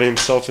Hield's running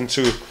himself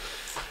into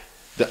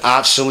the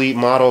obsolete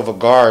model of a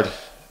guard?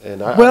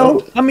 And I Well,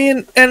 don't. I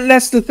mean, and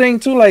that's the thing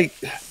too. Like,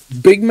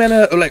 big men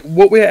are like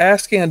what we're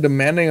asking and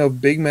demanding of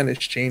big men is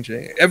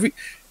changing.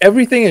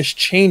 Everything is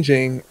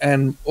changing,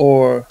 and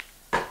or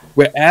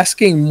we're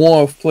asking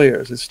more of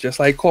players. It's just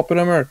like corporate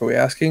America. We're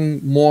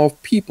asking more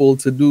of people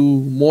to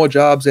do more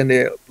jobs, and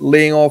they're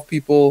laying off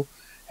people.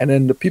 And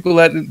then the people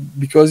that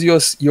because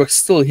you're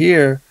still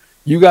here,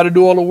 you got to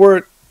do all the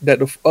work that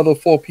the other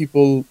four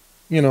people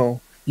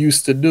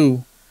used to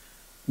do.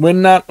 We're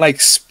not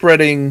like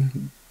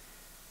spreading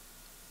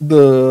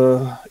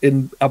the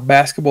in a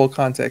basketball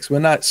context, we're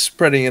not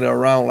spreading it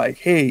around like,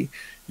 hey,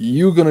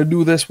 you're gonna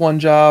do this one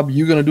job,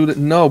 you're gonna do that.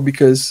 No,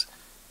 because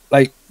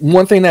like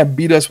one thing that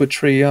beat us with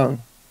Trey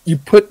Young, you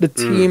put the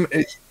Mm.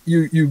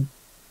 team,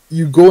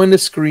 you go in the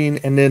screen,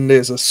 and then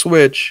there's a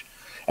switch,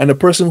 and the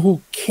person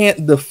who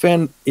can't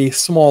defend a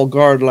small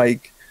guard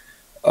like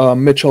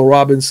Mitchell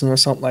Robinson or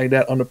something like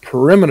that on the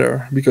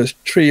perimeter, because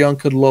Trey Young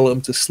could lull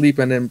him to sleep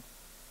and then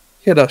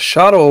hit a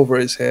shot over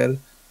his head,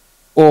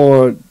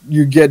 or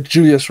you get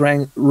Julius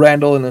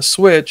Randle in a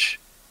switch,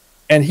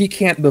 and he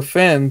can't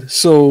defend.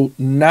 So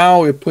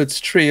now it puts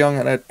Trey Young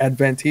at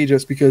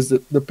advantageous because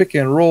the pick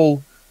and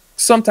roll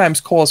sometimes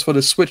calls for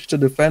the switch to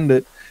defend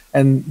it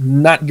and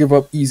not give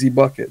up easy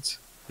buckets.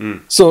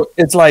 Mm. So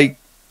it's like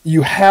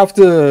you have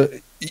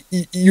to,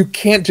 you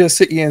can't just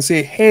sit here and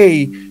say,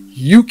 hey,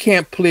 you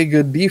can't play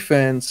good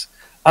defense,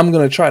 I'm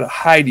going to try to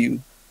hide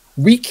you.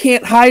 We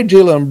can't hide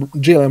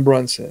Jalen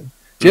Brunson.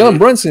 Jalen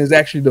Brunson is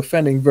actually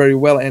defending very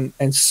well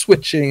and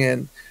switching,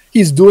 and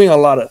he's doing a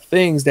lot of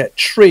things that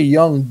Trey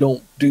Young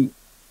don't do.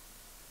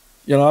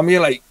 You know what I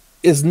mean? Like,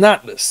 it's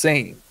not the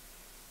same.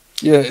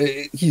 Yeah,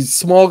 he's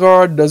small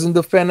guard, doesn't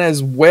defend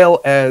as well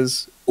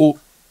as OG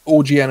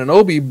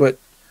Anunoby, but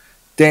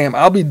damn,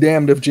 I'll be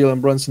damned if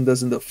Jalen Brunson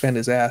doesn't defend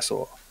his ass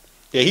off.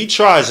 Yeah, he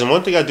tries. And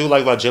one thing I do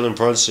like about Jalen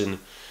Brunson,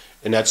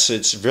 and that's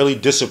it's really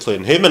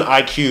disciplined. Him and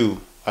IQ,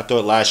 I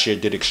thought last year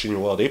did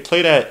extremely well. They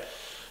play that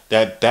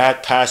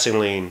back passing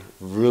lane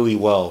really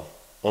well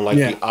on like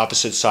the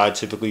opposite side.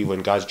 Typically, when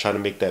guys are trying to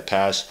make that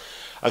pass,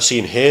 I've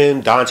seen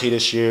him, Dante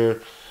this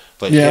year,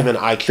 but him and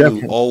IQ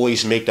definitely.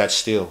 always make that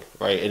steal,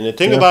 right? And the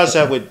thing about it is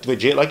that with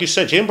Jay, like you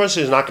said, Jalen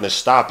Brunson is not going to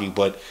stop you,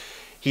 but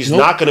he's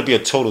not going to be a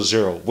total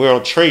zero. Where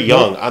on Trey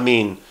Young, I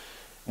mean,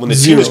 when the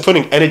team is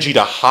putting energy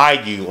to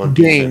hide you on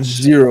Game defense,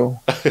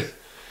 zero. and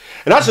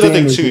that's another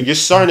thing too. You're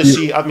starting to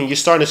see. I mean, you're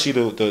starting to see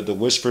the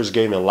whispers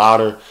getting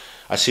louder.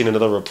 I seen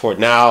another report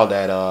now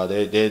that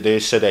they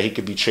said that he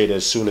could be traded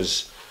as soon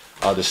as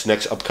this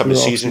next upcoming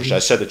season. Which I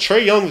said the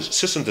Trey Young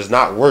system does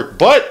not work,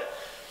 but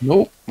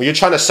when you're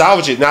trying to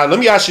salvage it, now let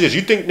me ask you this: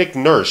 you think Nick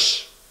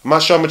Nurse? I'm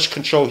not sure how much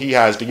control he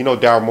has, but you know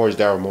Daryl Morey is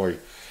Daryl Morey.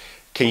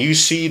 Can you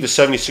see the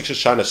 76ers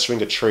trying to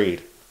swing a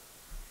trade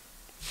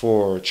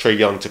for Trey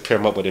Young to pair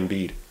him up with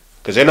Embiid?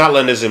 Because they're not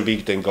letting this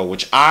Embiid thing go,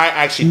 which I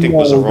actually think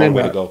was the wrong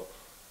way to go.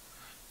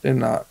 They're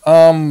not.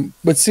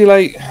 But see,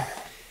 like,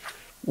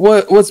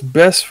 what's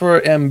best for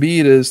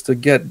Embiid is to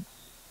get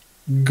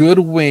good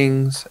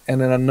wings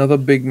and then another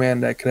big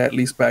man that could at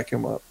least back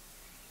him up.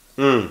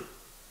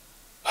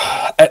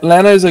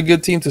 Atlanta is a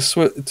good team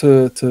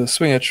to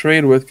swing a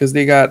trade with because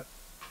they got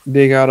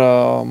the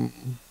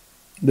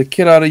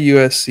kid out of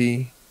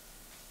USC.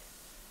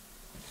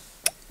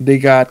 They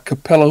got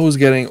Capella, who's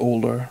getting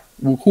older,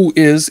 who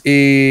is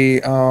a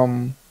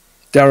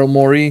Daryl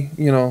Morey,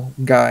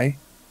 guy.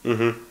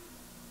 Mm-hmm.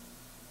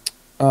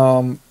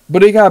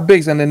 But they got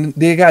bigs, and then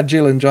they got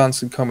Jalen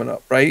Johnson coming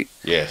up, right?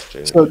 Yeah.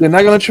 So they're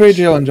not gonna trade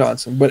Jalen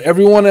Johnson, but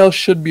everyone else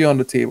should be on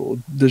the table.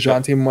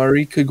 Dejounte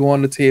Murray could go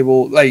on the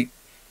table. Like,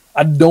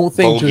 I don't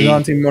think Bogey.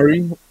 Dejounte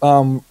Murray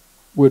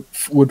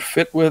would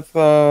fit with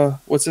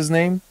what's his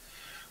name,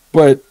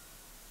 but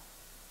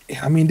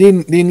I mean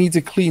they need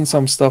to clean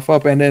some stuff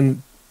up, and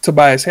then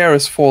Tobias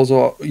Harris falls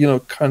off.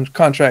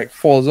 Contract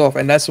falls off,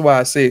 and that's why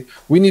I say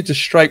we need to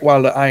strike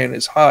while the iron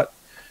is hot,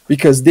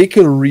 because they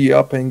could re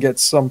up and get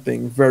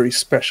something very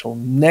special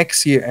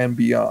next year and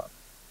beyond.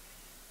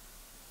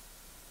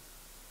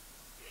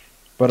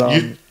 But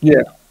You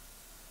yeah,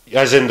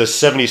 as in the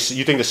 70,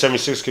 you think the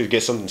 76 could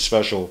get something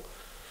special?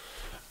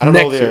 I don't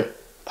know next year. their.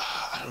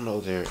 I don't know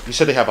their. You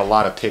said they have a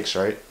lot of picks,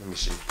 right? Let me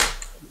see.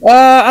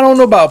 I don't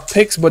know about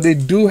picks, but they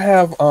do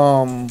have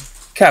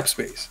cap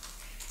space.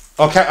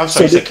 Okay, I'm sorry.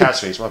 So You they said could cap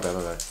space. My bad.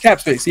 My bad.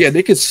 cap space. Yeah,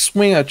 they could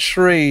swing a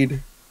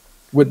trade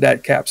with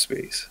that cap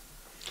space.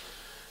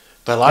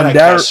 But a lot And of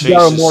cap space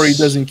Daryl Morey is.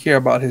 doesn't care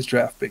about his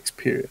draft picks.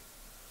 Period.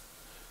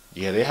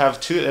 Yeah, they have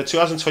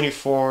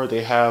 2024.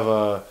 They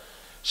have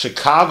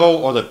Chicago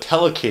or the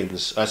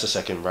Pelicans. That's a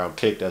second round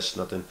pick. That's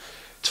nothing.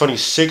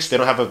 26. They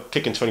don't have a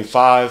pick in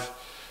 25.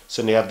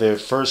 So they have their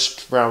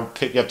first round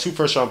pick. They have two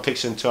first round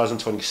picks in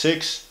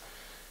 2026.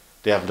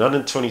 They have none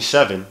in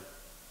 27.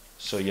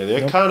 So yeah,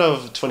 they're Yep. kind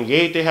of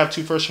 28. They have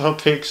two first round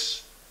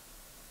picks.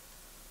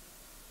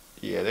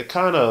 Yeah, they're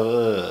kind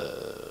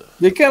of.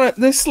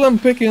 They're slim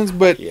pickings,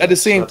 but Yeah, at the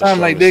it's same not the time,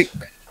 like strongest.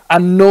 I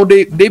know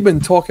they've been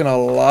talking a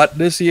lot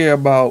this year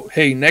about,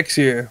 hey, next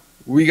year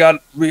we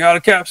got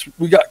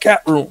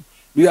cap room,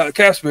 we got a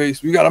cap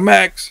space, we got a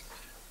max.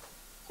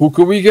 Who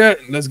could we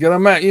get? Let's get a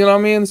max. You know what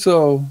I mean?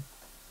 So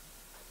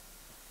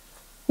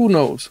who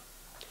knows?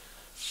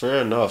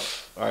 Fair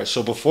enough. All right.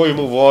 So before you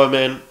move on,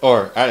 man,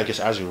 or I guess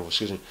as you move,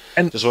 excuse me,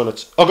 And just wanted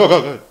to. Oh, go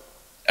ahead.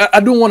 I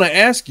do want to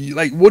ask you,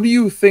 like, what do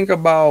you think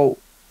about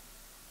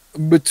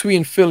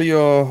between Philly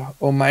or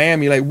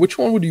Miami? Like, which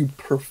one would you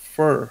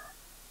prefer?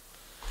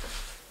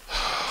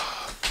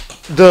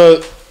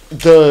 The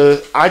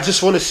I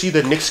just want to see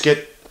the Knicks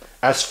get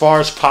as far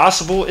as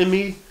possible in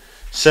me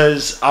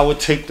says I would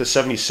take the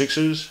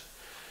 76ers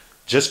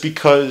just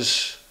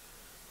because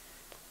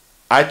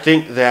I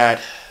think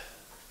that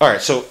all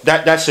right, so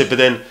that's it. But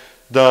then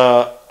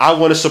I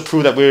want us to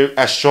prove that we're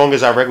as strong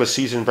as our regular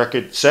season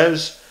record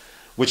says,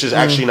 which is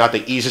actually Mm, not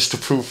the easiest to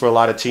prove for a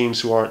lot of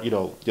teams who aren't,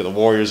 the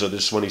Warriors or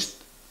just one of these,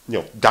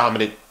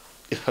 dominant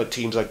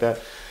teams like that.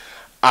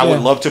 I would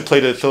yeah. love to play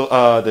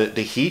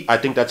the Heat. I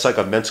think that's like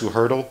a mental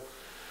hurdle,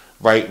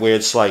 right? Where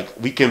it's like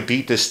we can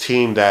beat this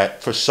team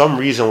that for some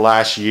reason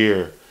last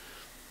year,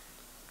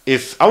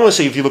 if I want to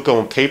say if you look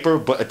on paper,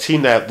 but a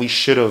team that we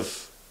should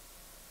have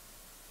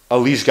at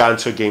least gotten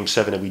to a game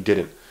seven and we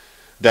didn't.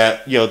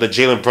 That the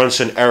Jalen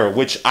Brunson era,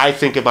 which I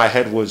think in my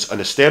head was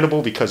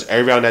understandable because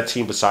everyone on that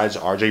team besides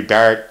R.J.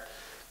 Barrett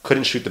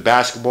couldn't shoot the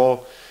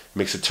basketball,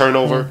 makes a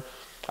turnover. Mm,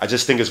 I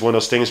just think it's one of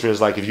those things where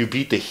it's like if you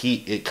beat the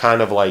Heat, it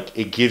kind of like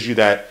it gives you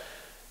that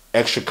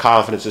extra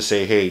confidence to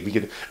say, hey, we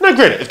could. Now,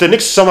 granted, if the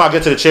Knicks somehow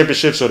get to the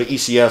championships or the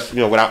ECF,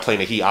 without playing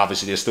the Heat,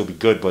 obviously they'll still be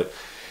good. But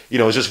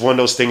it's just one of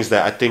those things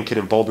that I think can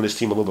embolden this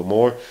team a little bit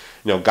more.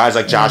 Guys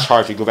like Josh mm,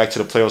 Hart, if you go back to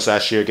the playoffs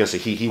last year against the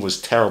Heat, he was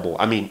terrible.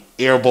 I mean,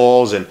 air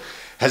balls and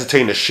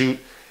hesitating to shoot.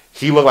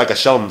 He looked like a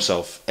shell of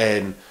himself.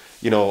 And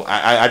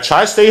I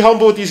try to stay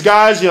humble with these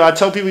guys. I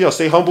tell people,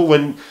 stay humble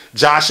when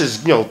Josh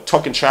is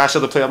talking trash to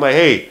the player. I'm like,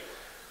 hey.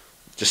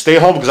 Just stay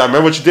humble because I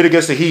remember what you did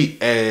against the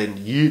Heat,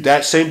 and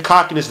that same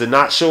cockiness did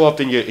not show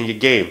up in your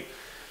game.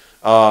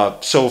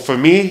 So for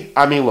me,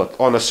 I mean, look,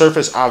 on the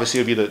surface, obviously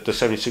it would be the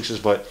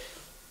 76ers, but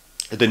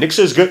if the Knicks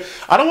is good,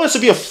 I don't want us to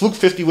be a fluke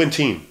 50-win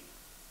team.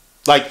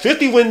 Like,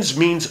 50 wins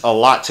means a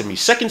lot to me.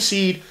 Second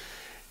seed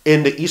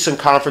in the Eastern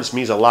Conference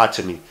means a lot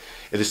to me.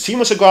 If this team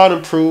was to go out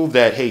and prove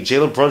that, hey,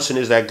 Jalen Brunson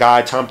is that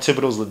guy, Tom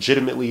Thibodeau is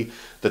legitimately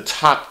the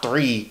top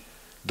three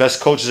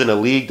best coaches in the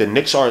league, the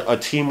Knicks are a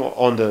team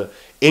on the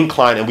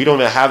incline, and we don't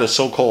even have the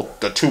so-called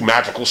the two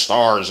magical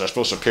stars that are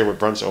supposed to appear with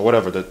Brunson or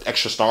whatever, the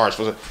extra stars,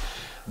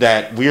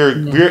 that we're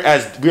mm.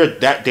 we're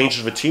that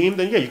dangerous of a team,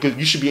 then yeah,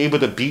 you should be able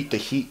to beat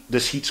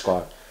this Heat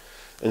squad.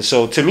 And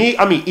so to me,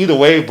 I mean either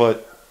way,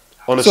 but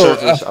on the So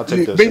surface, I'll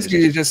take the basically,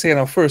 you're 76ers. just saying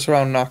a first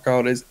round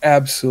knockout is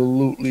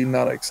absolutely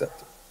not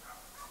acceptable.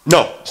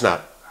 No, it's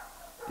not.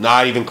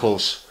 Not even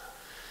close.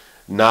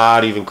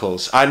 Not even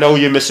close. I know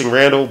you're missing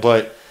Randall,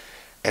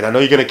 and I know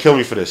you're gonna kill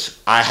me for this.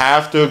 I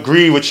have to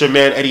agree with your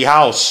man Eddie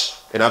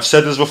House, and I've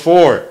said this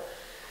before.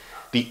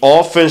 The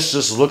offense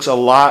just looks a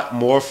lot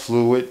more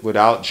fluid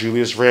without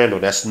Julius Randle.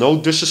 That's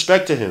no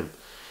disrespect to him.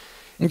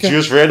 Okay,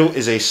 Julius Randle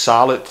is a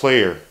solid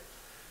player,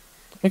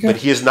 okay. but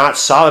he is not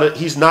solid.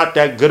 He's not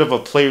that good of a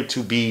player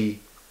to be.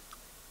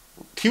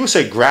 People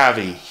say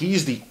gravity.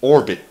 He's the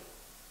orbit,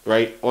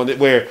 right?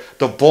 Where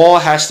the ball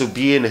has to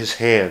be in his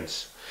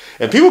hands.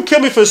 And people kill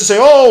me for this and say,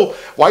 "Oh,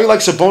 why you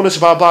like Sabonis?"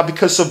 Blah blah.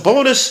 Because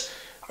Sabonis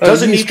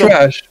doesn't He's need the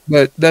trash,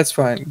 but that's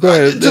fine. Go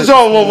ahead.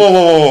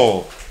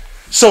 whoa.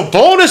 So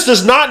Bonus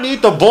does not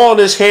need the ball in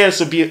his hands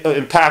to be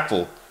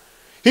impactful.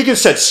 He can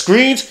set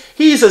screens.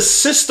 He's a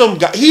system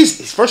guy.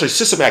 He's firstly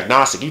system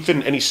agnostic. He fit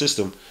in any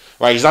system,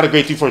 right? He's not a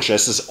great 3-point shooter.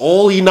 This is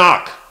all he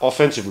knock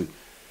offensively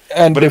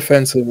And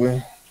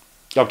defensively.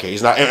 Okay,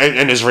 he's not.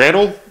 And is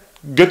Randall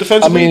good I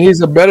defensively? mean, he's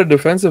a better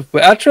defensive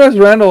player. I trust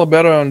Randall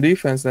better on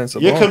defense than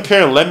Sabonis. You're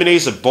comparing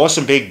lemonades to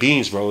Boston baked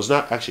beans, bro. It's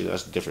not actually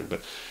that's different,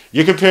 but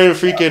you're comparing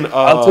freaking.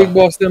 I'll take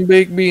Boston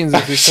baked beans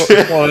if you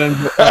call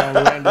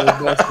Randall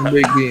Boston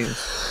baked beans.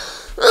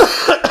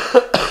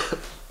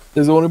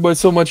 There's only but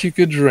so much you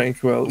could drink.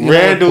 Well,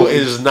 Randall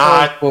is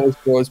not.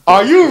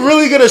 Are you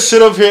really gonna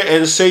sit up here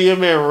and say your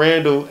man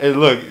Randall? And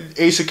look,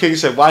 Ace of King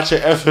said, "Watch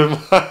your FM."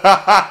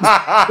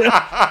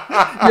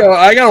 Yo,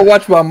 I gotta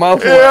watch my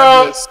mouth.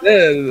 Yeah,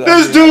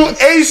 this dude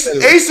Ace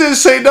didn't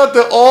say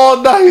nothing all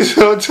night.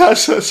 So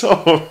touch us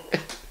all.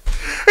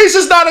 He's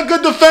just not a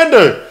good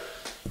defender.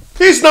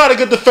 He's not a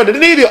good defender.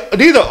 Neither of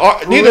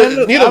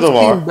them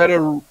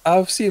are.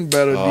 I've seen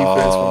better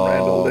defense from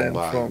Randall than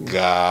from. Oh my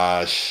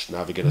gosh!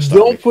 Now we're gonna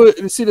stop.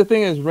 See, the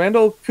thing is,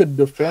 Randall could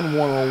defend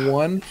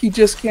 1-on-1. He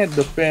just can't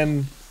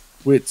defend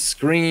with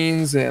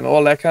screens and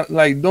all that kind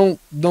of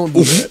Don't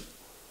do that.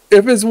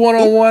 If it's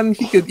 1-on-1,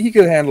 he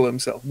could handle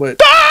himself.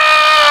 But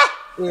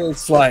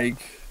it's like,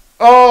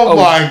 oh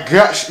my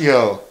gosh,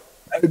 yo!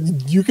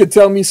 You could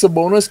tell me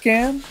Sabonis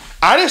can?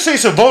 I didn't say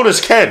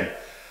Sabonis can.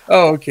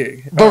 Oh,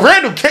 okay. But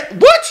Randall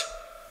can't. What?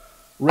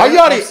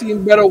 I've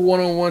seen better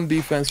 1-on-1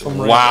 defense from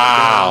Randall.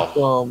 Wow.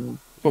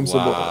 From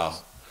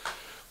Sabonis.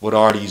 What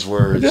are these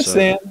words? I'm just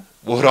saying.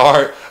 What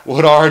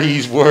are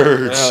these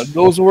words?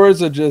 Those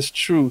words are just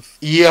truth.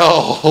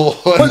 Yo.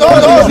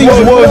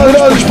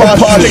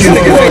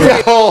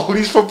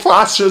 These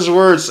preposterous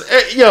words.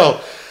 Yo.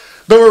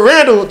 But with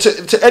Randall,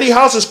 to Eddie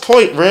House's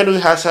point, Randall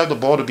has to have the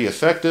ball to be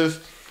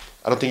effective.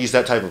 I don't think he's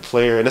that type of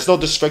player. And it's no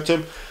disrespect to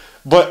him.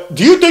 But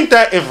do you think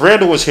that if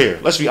Randall was here,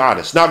 let's be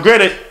honest. Now,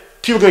 granted,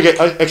 people are going to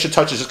get extra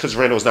touches just because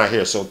Randall's not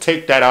here. So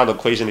take that out of the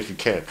equation if you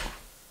can.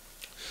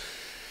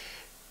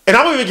 And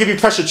I'm going to even give you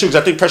Pressure Chua because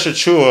I think Pressure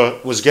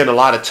Chua was getting a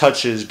lot of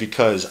touches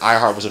because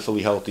iHeart wasn't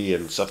fully healthy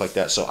and stuff like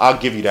that. So I'll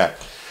give you that.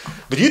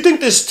 But do you think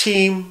this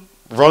team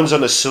runs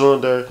on a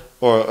cylinder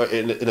or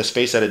in a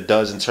space that it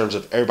does in terms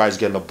of everybody's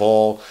getting the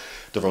ball,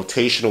 the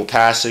rotational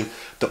passing,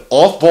 the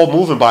off-ball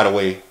movement, by the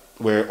way,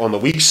 where on the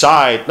weak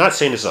side, not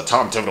saying this is a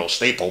Tom Thibodeau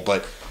staple,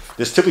 but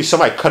there's typically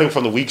somebody cutting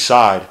from the weak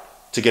side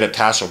to get a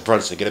pass from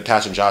Brunson, get a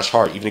pass from Josh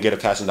Hart, even to get a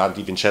pass from Donte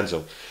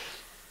DiVincenzo.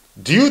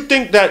 Do you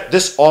think that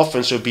this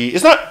offense will be,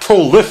 it's not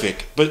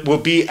prolific, but will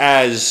be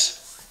as,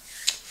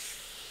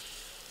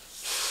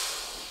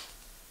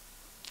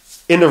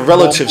 in a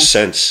relative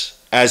sense,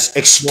 as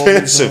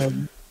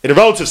expansive, in a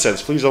relative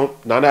sense, please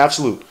don't, not an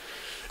absolute,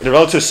 in a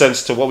relative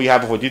sense to what we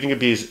have before, do you think it'd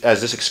be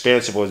as this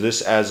expansive or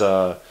this as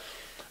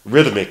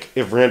rhythmic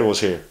if Randall was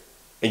here?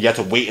 And you have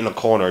to wait in the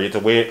corner. You have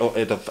to wait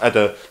at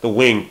the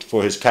wing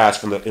for his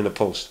pass in the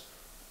post.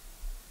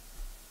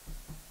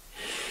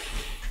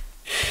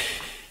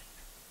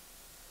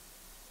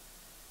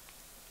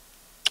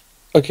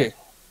 Okay.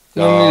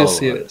 Let me just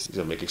say this. He's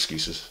going to make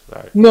excuses.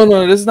 All right.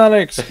 No, this is not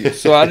an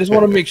excuse. So I just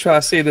want to make sure I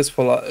say this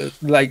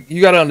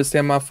you got to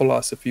understand my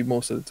philosophy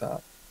most of the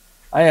time.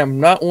 I am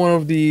not one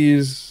of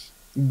these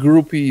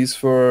groupies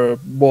for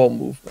ball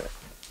movement.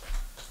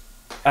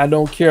 I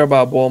don't care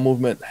about ball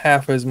movement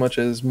half as much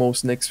as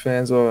most Knicks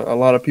fans or a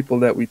lot of people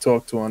that we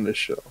talk to on this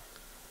show.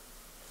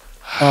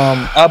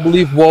 I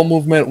believe ball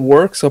movement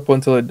works up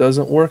until it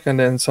doesn't work, and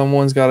then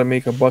someone's got to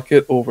make a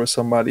bucket over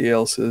somebody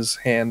else's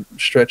hand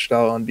stretched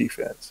out on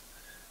defense.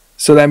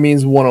 So that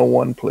means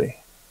 1-on-1 play.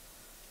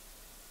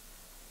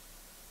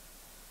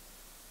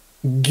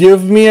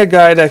 Give me a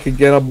guy that could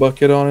get a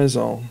bucket on his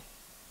own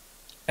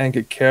and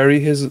could carry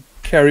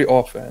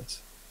offense.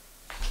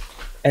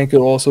 And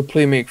could also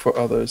play make for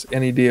others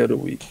any day of the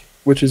week,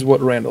 which is what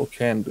Randall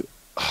can do.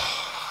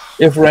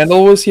 If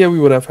Randall was here, we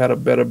would have had a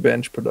better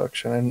bench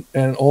production.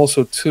 And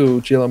also, too,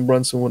 Jalen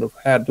Brunson would have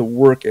had to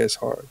work as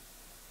hard.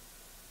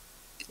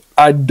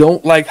 I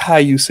don't like high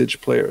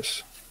usage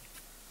players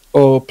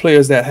or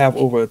players that have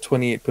over a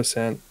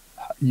 28%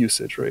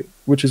 usage rate,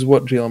 which is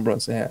what Jalen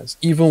Brunson has,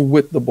 even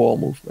with the ball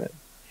movement.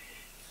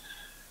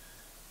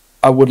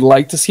 I would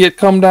like to see it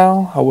come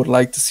down. I would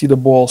like to see the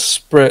ball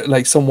spread,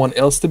 like someone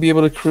else to be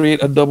able to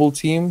create a double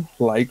team,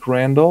 like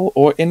Randall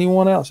or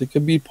anyone else. It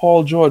could be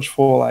Paul George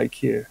for all I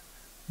care.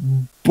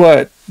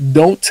 But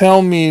don't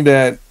tell me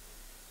that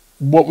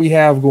what we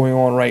have going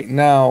on right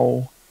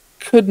now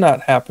could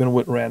not happen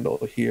with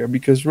Randall here,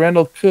 because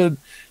Randall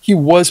he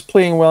was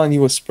playing well and he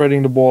was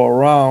spreading the ball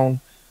around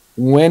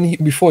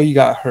before he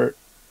got hurt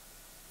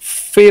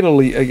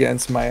fatally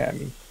against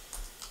Miami.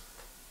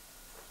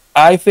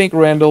 I think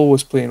Randall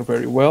was playing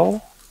very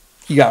well.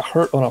 He got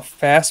hurt on a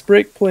fast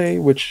break play,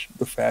 which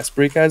the fast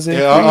break has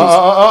increased.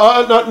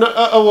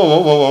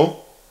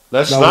 Whoa.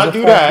 Let's not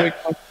do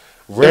that.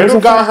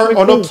 Randall got hurt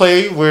on a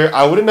play where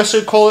I wouldn't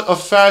necessarily call it a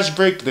fast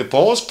break. The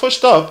ball was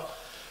pushed up,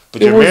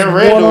 but your man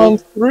Randall.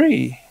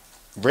 1-on-3.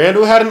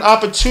 Randall had an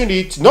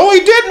opportunity. No,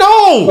 he did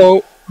no.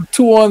 So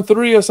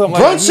 2-on-3 or something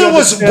Brunson like that.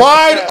 was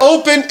wide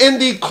open in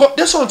the court.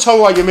 That's what I'm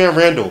talking about, your man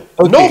Randall.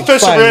 Okay, no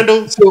offense to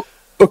Randall. So,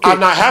 okay, I'm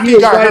not happy he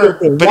got hurt.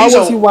 Open. But why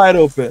was he wide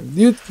open?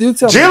 You tell me.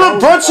 Jalen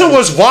Brunson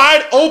was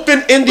wide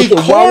open in the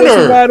corner. Why was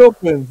he wide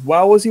open?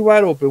 Why was he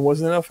wide open?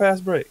 Wasn't it a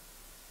fast break?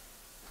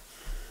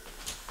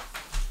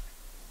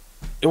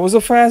 It was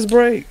a fast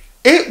break.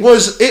 It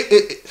was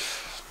it.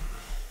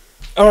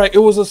 All right, it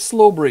was a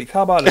slow break.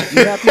 How about it?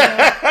 You happy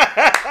now?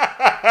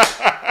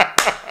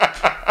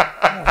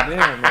 Oh,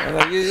 damn, man.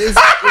 Like, it was a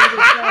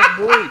fast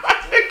break.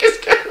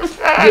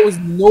 There was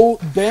no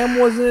Bam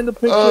wasn't in the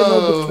picture.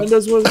 No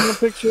defenders wasn't in the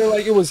picture.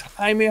 Like, it was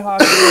Jaime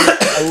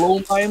Hawkins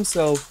alone by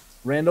himself.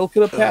 Randall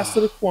could have passed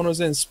to the corners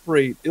and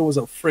sprayed. It was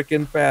a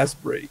freaking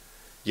fast break.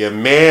 Your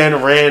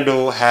man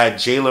Randall had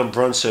Jalen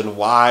Brunson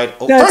wide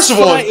open. First of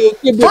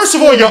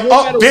all, you're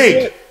up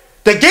big.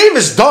 The game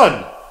is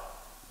done.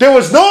 There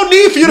was no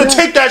need for you to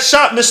take that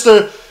shot,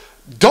 Mister.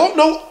 Don't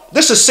know.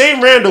 This is the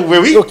same Randall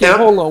where we. Okay,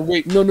 hold on,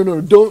 wait, no,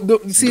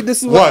 don't. See,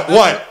 this is what.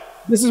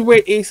 This is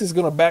where Ace is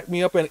gonna back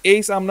me up. And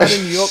Ace, I'm not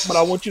in New York, but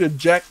I want you to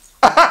jack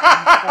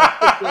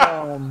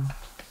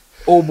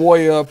old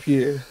boy up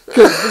here,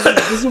 because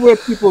this is where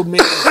people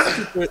make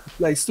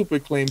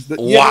stupid claims.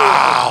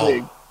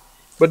 Wow.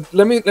 But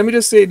let me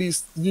just say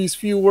these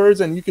few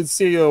words, and you can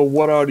say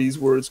what are these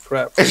words?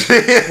 Crap.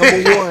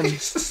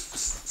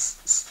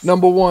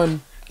 Number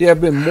one, there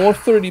have been more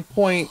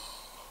 30-point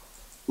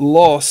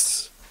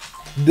loss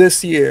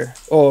this year,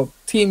 or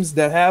teams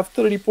that have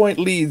 30-point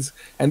leads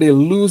and they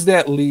lose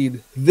that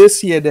lead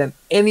this year than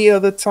any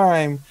other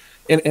time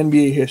in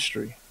NBA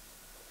history.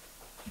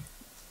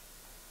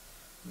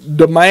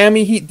 The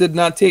Miami Heat did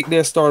not take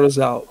their starters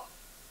out.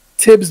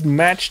 Tibbs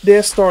matched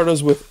their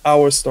starters with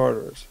our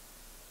starters.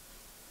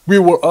 We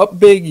were up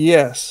big,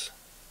 yes,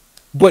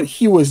 but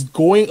he was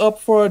going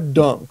up for a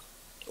dunk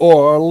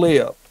or a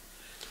layup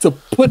to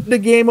put the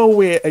game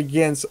away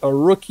against a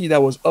rookie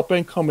that was up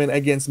and coming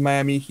against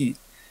Miami Heat.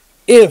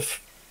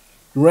 If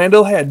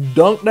Randall had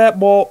dunked that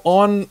ball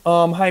on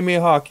Jaime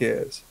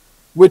Hawkins,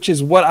 which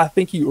is what I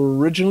think he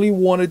originally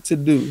wanted to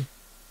do,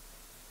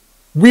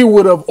 we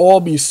would have all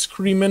be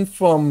screaming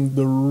from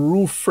the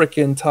roof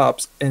freaking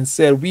tops and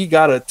said, we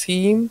got a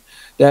team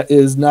that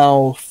is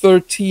now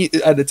 13.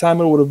 At the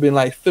time, it would have been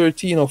like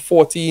 13 or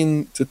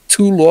 14 to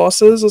 2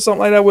 losses or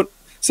something like that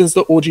since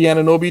the OG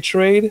Anunoby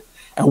trade.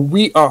 And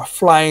we are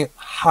flying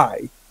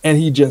high. And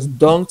he just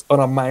dunked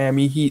on a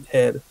Miami Heat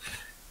head.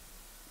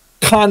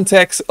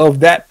 Context of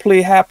that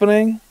play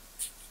happening,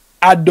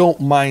 I don't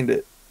mind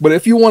it. But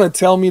if you want to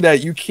tell me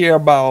that you care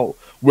about,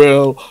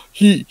 well,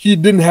 he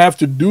didn't have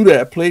to do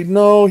that play.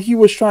 No, he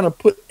was trying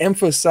to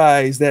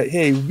emphasize that,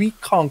 hey, we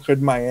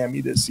conquered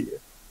Miami this year.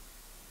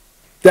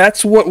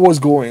 That's what was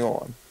going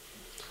on.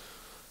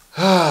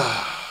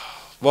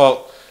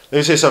 Well, let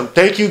me say something.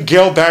 Thank you,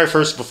 Gail Barry,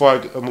 first before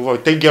I move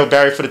on. Thank Gail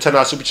Barry for the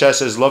 $10 super chat.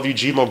 Says, love you,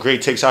 Gmo.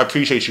 Great takes. I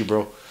appreciate you,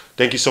 bro.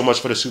 Thank you so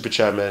much for the super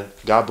chat, man.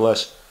 God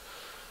bless.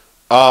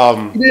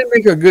 You didn't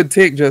make a good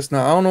take just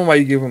now. I don't know why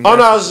you give him. Oh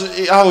no,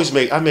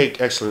 I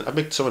make excellent. I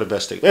make some of the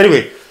best takes.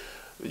 Anyway,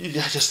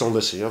 I just don't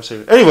listen. You know what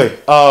I'm saying? Anyway,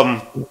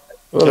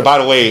 and by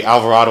the way,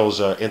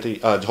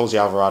 Jose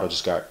Alvarado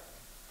just got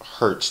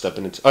hurt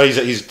stepping into. Oh,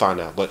 he's fine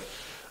now. But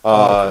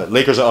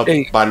Lakers are up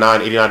by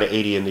 89 to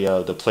 80 in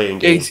the playing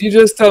game. Ace, you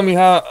just tell me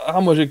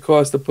how much it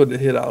costs to put the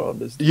hit out on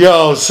this.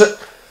 Yo,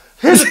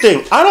 here's the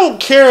thing. I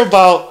don't care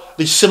about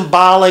the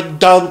symbolic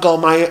dunk on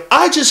my.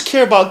 I just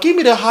care about give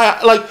me the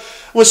high like.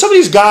 When some of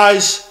these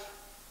guys,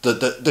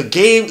 the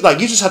game, like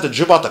you just have to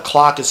dribble out the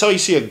clock, and so you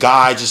see a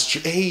guy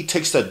he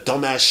takes the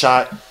dumbass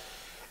shot.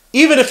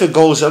 Even if it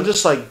goes, I'm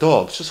just like,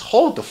 dog, just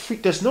hold the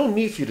freak. There's no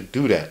need for you to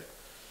do that.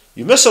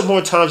 You mess up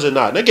more times than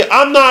not. And again,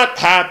 I'm not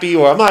happy,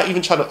 or I'm not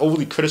even trying to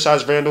overly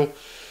criticize Randall,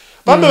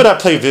 but I remember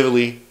that play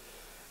vividly.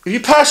 If you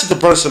pass it to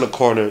Brunson in the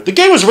corner, the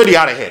game was already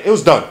out of hand. It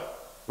was done,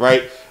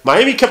 right?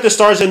 Miami kept their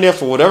stars in there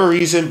for whatever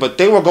reason, but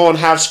they were going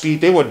half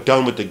speed. They were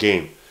done with the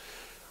game.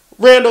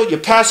 Randall, you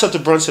pass up to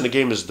Brunson, the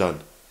game is done.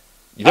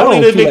 I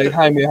don't feel like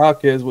Jaime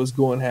Hawkins was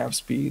going half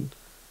speed.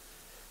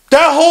 They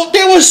were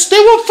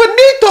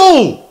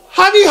finito.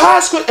 Jaime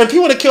Hawkins, and if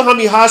you want to kill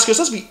Jaime Hawkins,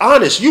 let's be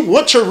honest. You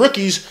want your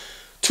rookies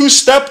to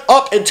step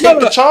up and take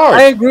the charge.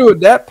 I agree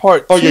with that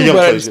part too,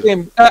 but at the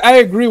same, I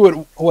agree with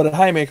what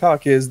Jaime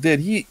Hawkins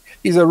did.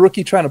 He's a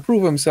rookie trying to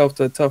prove himself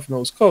to a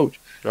tough-nosed coach.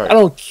 Right. I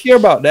don't care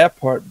about that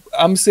part.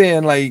 I'm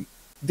saying, like,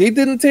 they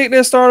didn't take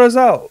their starters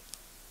out.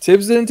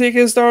 Tibbs didn't take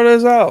his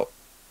starters out.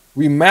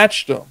 We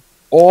matched them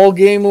all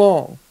game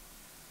long.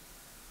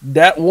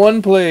 That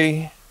one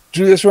play,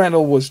 Julius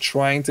Randle was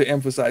trying to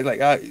emphasize,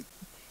 like,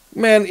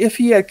 if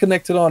he had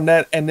connected on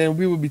that, and then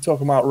we would be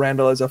talking about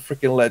Randle as a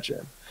freaking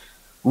legend.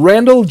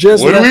 Randle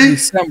just left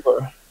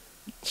December.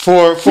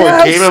 For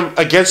a game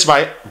against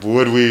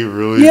would we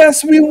really?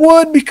 Yes, we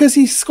would, because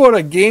he scored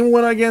a game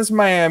win against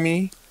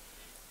Miami.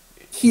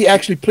 He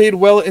actually played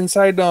well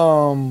inside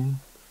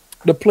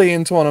the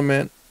play-in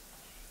tournament.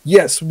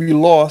 Yes, we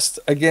lost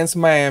against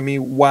Miami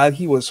while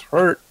he was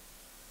hurt,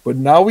 but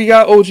now we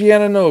got OG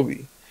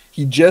Anunoby.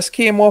 He just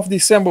came off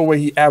December where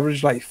he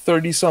averaged like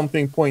 30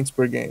 something points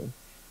per game.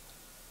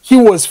 He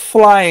was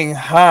flying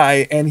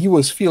high and he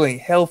was feeling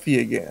healthy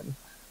again.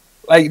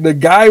 Like the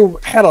guy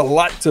had a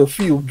lot to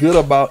feel good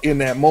about in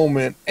that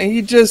moment, and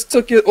he just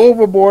took it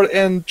overboard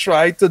and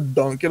tried to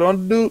dunk it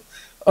on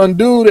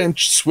dude and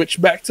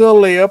switch back to a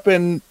layup,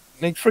 and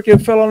like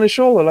freaking fell on his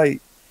shoulder. Like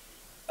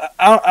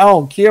I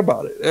don't care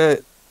about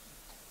it.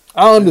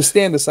 I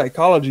understand the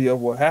psychology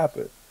of what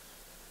happened.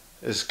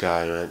 This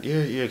guy, man,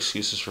 your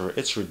excuses for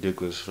it's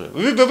ridiculous. Man.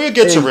 But we'll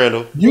get to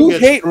Randall. You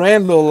hate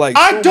Randall like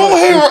I so don't much.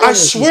 hate her. I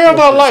swear on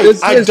my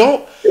life, I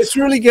don't. It's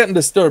really getting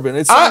disturbing.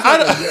 It's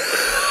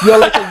you're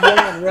like a young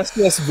and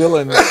restless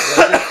villain. Like,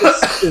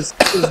 it's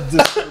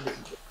disturbing.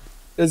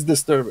 It's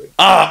disturbing.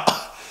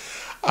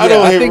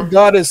 I think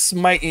God is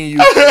smiting you.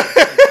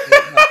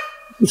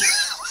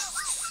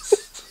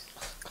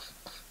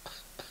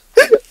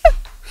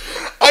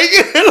 I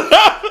get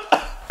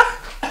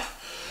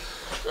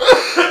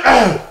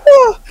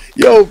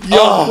Yo,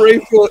 pray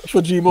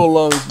for Gmo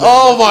lungs. Man.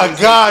 Oh my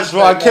gosh,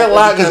 bro! I can't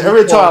laugh because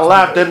every time I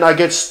laugh, then I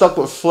get stuck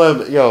with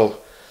phlegm. Yo,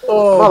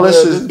 my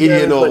listeners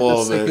idiot no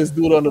more, man. Sickest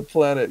dude on the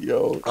planet,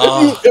 yo.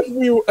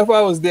 If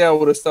I was there, I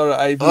would have started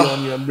an IV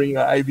on you and bring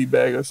an IV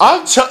bag or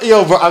something.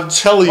 I'm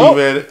telling you,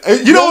 man.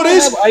 You know what it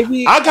is?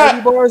 I got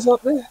IV bars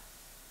up there.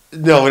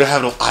 No, we don't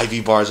have no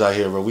IV bars out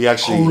here, bro. We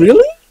actually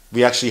really?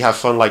 We actually have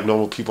fun like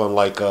normal people,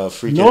 unlike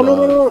freaking.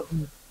 No.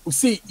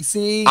 See.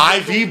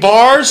 IV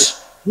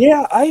bars.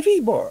 Yeah,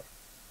 IV bar.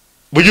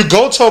 When you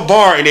go to a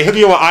bar and they hit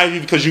you with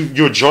IV because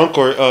you're drunk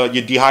or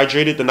you're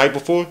dehydrated the night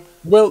before?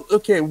 Well,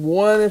 okay,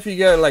 one, if you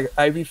get like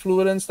IV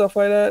fluid and stuff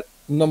like that,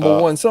 number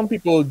one, some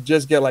people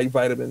just get like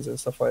vitamins and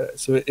stuff like that.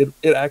 So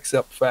it acts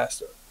up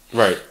faster.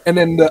 Right. And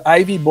then the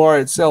IV bar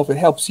itself, it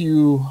helps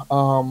you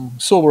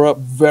sober up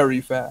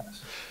very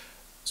fast.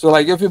 So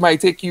like if it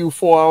might take you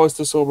 4 hours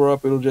to sober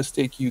up, it'll just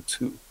take you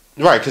 2.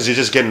 Right, because you're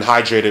just getting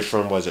hydrated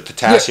from,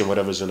 potassium,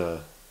 whatever's in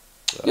a...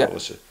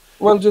 what's it?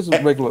 Well, just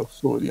regular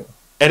fluid, yeah.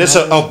 And it's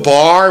a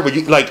bar where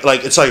you like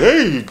it's like,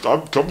 hey,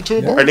 I'm coming to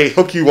a bar, and they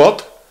hook you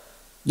up.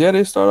 Yeah,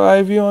 they start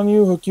an IV on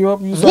you, hook you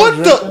up. You what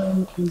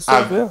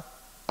the?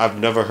 I've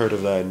never heard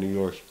of that in New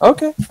York.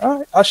 Okay, all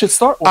right. I should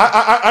start one.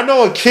 I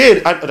know a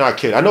kid, not a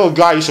kid. I know a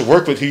guy I used to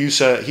work with who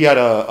he had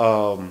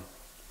a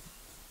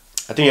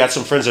I think he had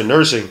some friends in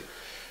nursing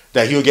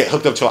that he would get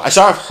hooked up to.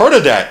 So I've heard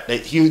of that.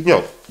 That he be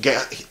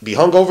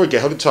hungover,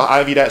 get hooked up to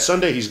an IV that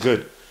Sunday. He's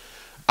good.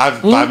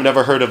 I've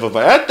never heard of it,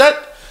 but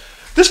that.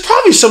 There's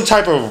probably some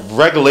type of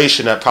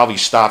regulation that probably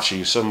stops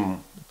you.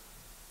 Some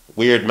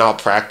weird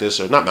malpractice,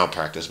 or not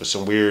malpractice, but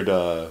some weird...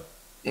 I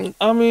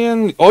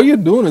mean, all you're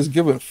doing is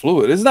giving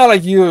fluid. It's not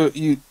like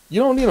you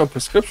don't need a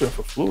prescription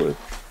for fluid.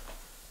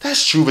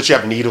 That's true, but you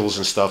have needles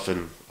and stuff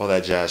and all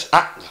that jazz.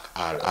 I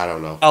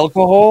don't know.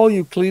 Alcohol,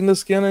 you clean the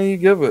skin and you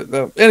give it.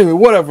 Anyway,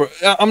 whatever.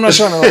 I'm not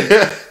trying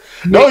to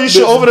No, you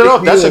should open it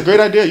up. That's a great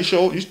idea. You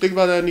should think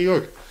about that in New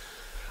York.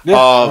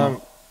 Yeah,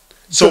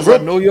 so I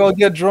know y'all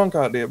get drunk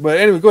out there, but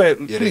anyway, go ahead.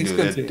 Yeah, please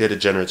continue. They're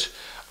degenerates.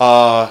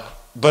 I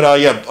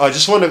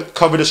just want to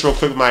cover this real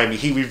quick with Miami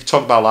Heat. We've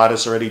talked about a lot of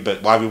this already,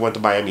 but why we went to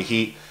Miami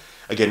Heat.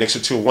 Again, Knicks are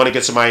 2-1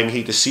 against the Miami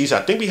Heat this season.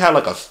 I think we had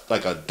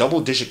like a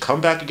double-digit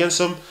comeback against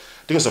them.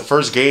 I think it was the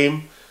first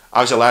game.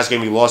 Obviously, the last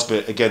game we lost,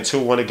 but again,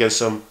 2-1 against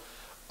them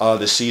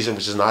this season,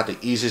 which is not the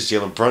easiest.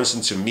 Jalen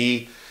Brunson, to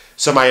me,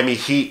 some Miami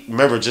Heat,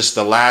 remember just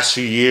the last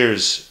few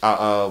years,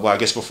 I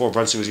guess before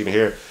Brunson was even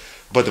here,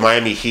 but the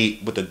Miami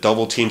Heat, with the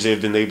double teams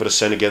they've been able to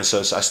send against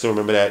us, I still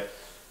remember that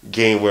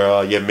game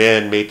where your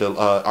man made the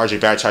R.J.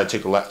 Barrett tried to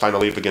take the final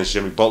leap against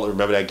Jimmy Butler.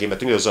 Remember that game? I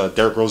think it was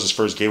Derrick Rose's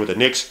first game with the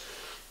Knicks.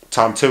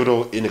 Tom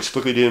Thibodeau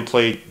inexplicably didn't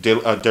play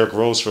Derrick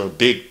Rose for a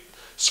big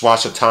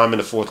swatch of time in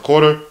the fourth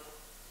quarter.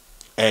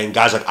 And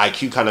guys like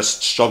IQ kind of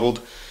struggled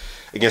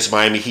against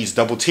Miami Heat's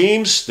double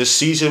teams. This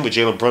season with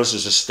Jalen Brunson,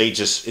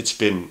 it's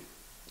been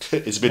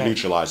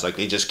neutralized. Like,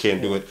 they just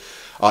can't do it.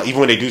 Even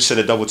when they do send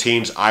the double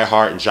teams,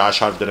 iHeart and Josh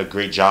Hart did a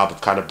great job of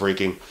kind of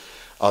breaking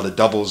the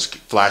doubles,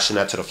 flashing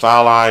that to the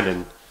foul line,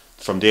 and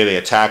from there they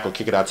attack or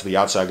kick it out to the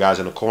outside guys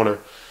in the corner.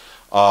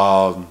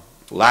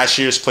 Last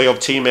year's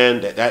playoff team,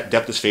 man, that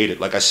depth is faded.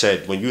 Like I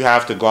said, when you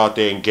have to go out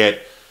there and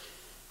get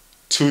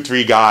to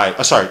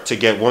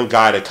get one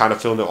guy to kind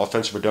of fill in the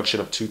offensive production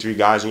of 2-3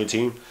 guys in your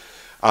team,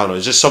 I don't know.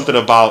 It's just something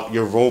about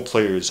your role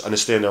players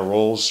understand their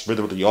roles,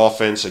 rhythm of the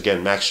offense.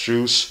 Again, Max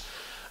Strus,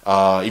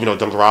 even though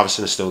Duncan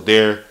Robinson is still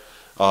there,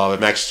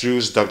 Max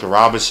Strus, Duncan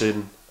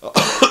Robinson,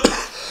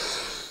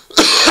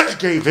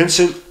 Gary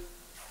Vincent,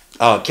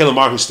 Kellen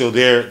Martin, who's still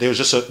there. There was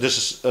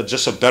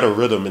just a better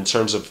rhythm in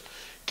terms of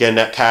getting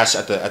that pass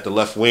at the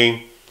left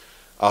wing.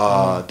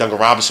 Duncan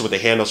Robinson with the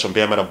handles from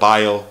Bam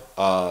Adebayo.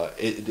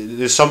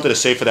 There's something to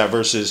say for that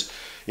versus,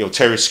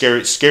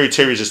 Scary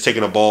Terry's just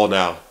taking a ball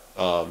now.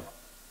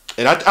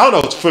 And I don't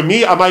know. For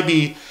me,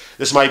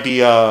 this might be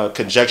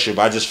conjecture,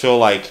 but I just feel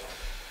like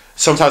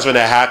sometimes when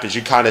that happens,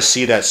 you kind of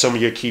see that some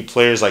of your key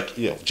players, like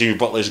Jimmy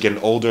Butler, is getting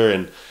older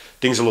and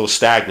things are a little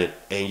stagnant,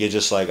 and you're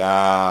just like,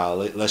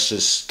 let's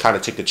just kind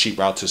of take the cheap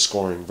route to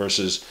scoring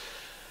versus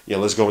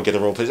let's go and get the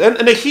role players.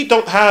 And the Heat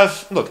don't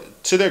have,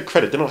 look, to their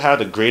credit, they don't have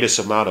the greatest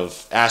amount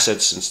of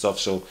assets and stuff.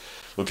 So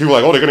when people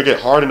are like, oh, they're going to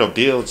get Harden or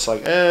Beal, it's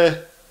like,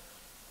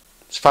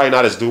 it's probably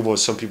not as doable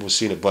as some people have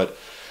seen it. But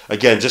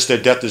again, just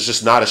their depth is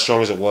just not as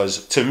strong as it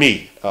was, to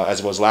me, as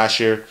it was last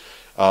year.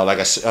 Like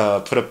I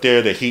put up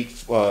there, the Heat,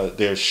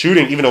 their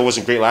shooting, even though it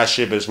wasn't great last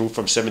year, but it's moved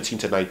from 17th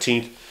to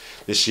 19th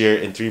this year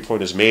in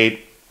three-pointers made.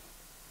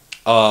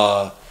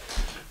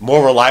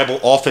 More reliable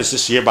offense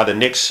this year by the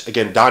Knicks.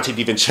 Again, Dante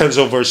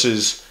DiVincenzo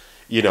versus,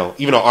 even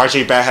though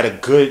RJ Barrett had a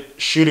good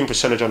shooting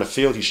percentage on the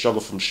field, he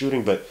struggled from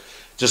shooting, but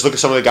just look at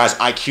some of the guys.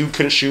 IQ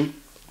couldn't shoot.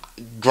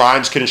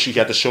 Grimes couldn't shoot. He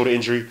had the shoulder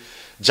injury.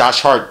 Josh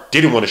Hart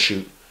didn't want to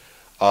shoot.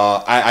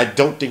 I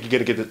don't think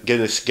you're going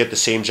to get the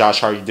same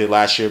Josh Hart you did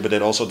last year, but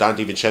then also Don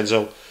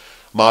DiVincenzo,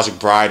 Miles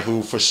McBride,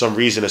 who for some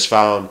reason has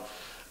found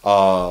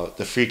the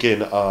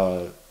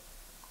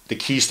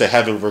keys to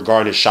heaven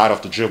regarding his shot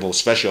off the dribble,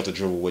 especially off the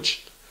dribble,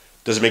 which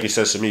doesn't make any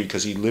sense to me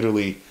because he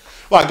literally,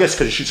 I guess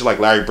because he shoots it like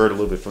Larry Bird a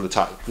little bit from the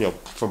top,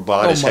 from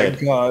behind his head.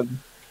 Oh, my God.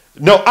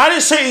 No, I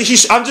didn't say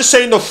I'm just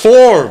saying the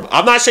form.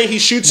 I'm not saying he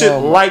shoots it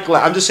like,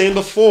 I'm just saying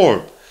the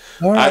form.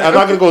 Right, I'm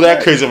not going to go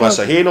that crazy on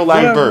myself. He ain't no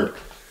Larry Bird.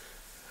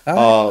 All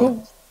right,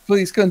 cool.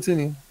 Please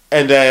continue.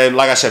 And then,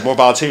 like I said, more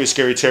Balotelli,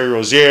 Scary Terry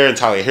Rozier, and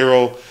Tyler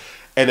Hero.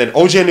 And then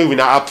OG Anunoby.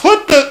 Now, I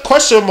put the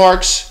question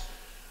marks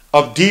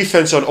of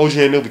defense on OG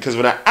Anunoby because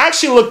when I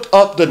actually looked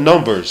up the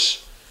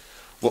numbers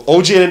with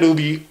OG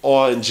Anunoby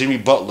on Jimmy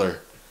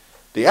Butler,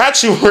 they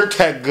actually weren't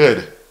that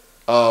good,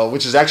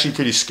 which is actually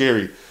pretty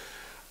scary.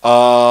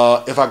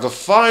 If I could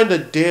find the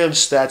damn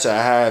stats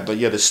I had, but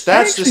yeah, the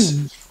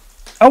stats.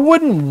 I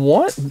wouldn't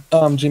want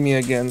Jimmy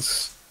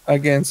against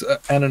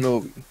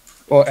Anunoby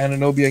or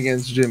Anunoby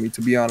against Jimmy.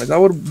 To be honest, I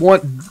would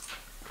want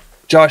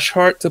Josh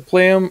Hart to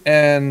play him,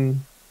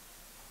 and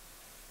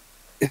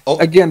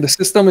again, the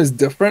system is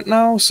different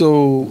now.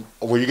 So,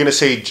 were you gonna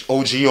say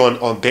OG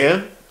on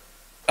Bam?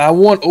 I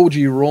want OG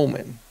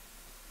Roman.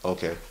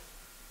 Okay.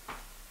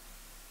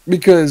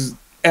 Because,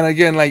 and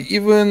again, like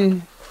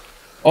even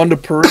on the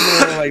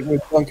perimeter, like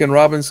with Duncan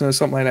Robinson or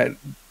something like that,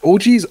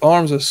 OG's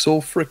arms are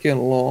so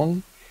freaking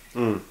long.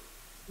 Do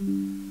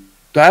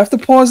I have to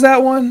pause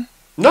that one?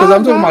 No,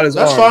 I'm talking about his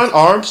arms. That's fine.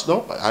 Arms.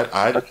 No,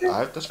 okay.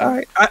 That's fine. All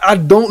right. I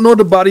don't know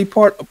the body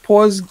part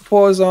pause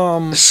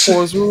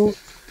rule.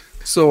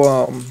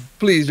 So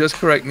please just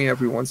correct me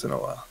every once in a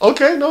while.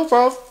 Okay, no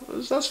problem.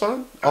 That's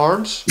fine.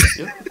 Arms.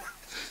 Yeah.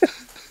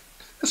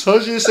 As long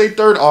as you say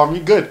third arm,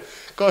 you're good.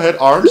 Go ahead,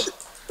 arms.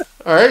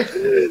 All right.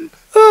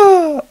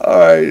 All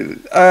right.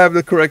 I have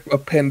the correct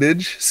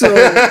appendage. So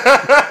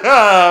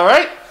all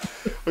right.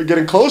 We're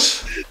getting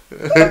close.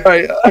 All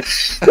right.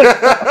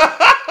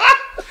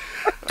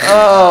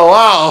 Oh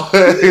wow!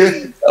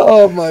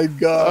 Oh my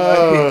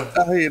God!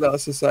 I hate our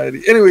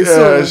society. Anyway,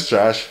 it's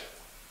trash.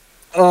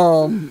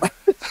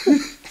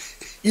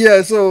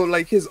 Yeah. So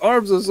like his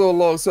arms are so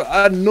long, so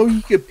I know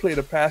he could play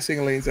the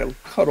passing lanes and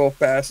cut off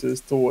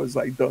passes towards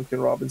like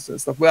Duncan Robinson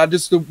and stuff. But I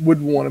just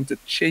wouldn't want him to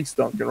chase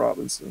Duncan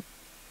Robinson.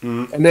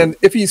 Mm-hmm. And then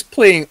if he's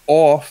playing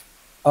off,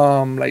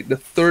 like the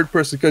third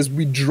person, because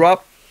we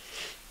drop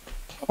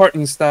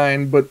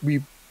Hartenstein, but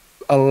we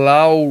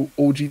allow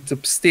OG to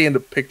stay in the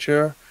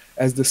picture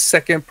as the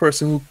second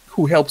person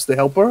who helps the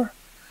helper.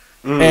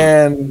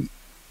 And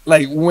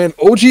like when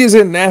OG is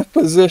in that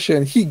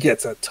position, he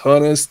gets a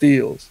ton of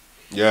steals.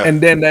 Yeah.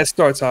 And then that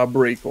starts our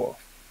break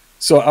off.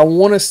 So I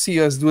want to see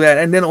us do that.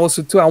 And then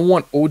also too, I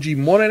want OG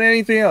more than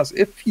anything else.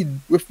 If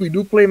we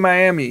do play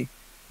Miami,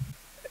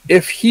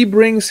 if he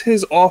brings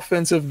his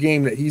offensive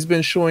game that he's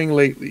been showing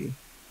lately,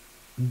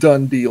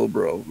 done deal,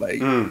 bro.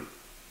 Like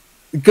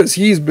because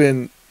he's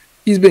been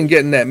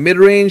getting that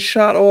mid-range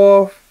shot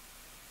off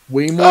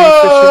way more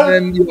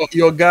efficient than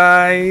your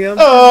guy.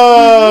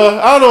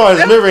 I don't know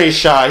his mid-range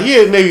shot. He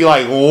had maybe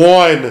like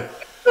one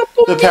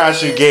the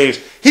past few games.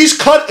 He's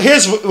cut.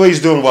 Here's what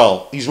he's doing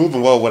well. He's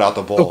moving well without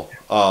the ball.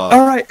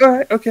 All right,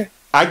 okay.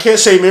 I can't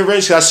say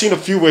mid-range because I've seen a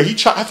few where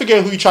I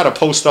forget who he tried to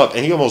post up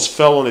and he almost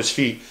fell on his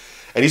feet.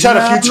 And he's had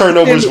a few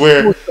turnovers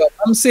where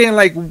I'm saying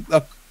like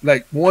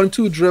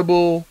 1-2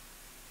 dribble,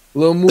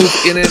 little move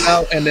in and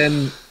out, and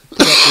then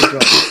put up the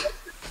jumper.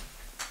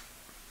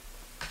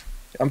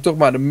 I'm talking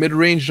about the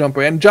mid-range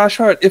jumper. And Josh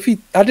Hart,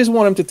 I just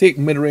want him to take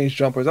mid-range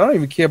jumpers. I don't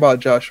even care about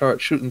Josh Hart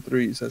shooting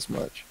threes as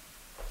much.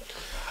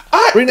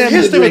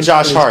 Here's the thing with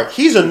Josh Hart.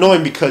 He's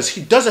annoying because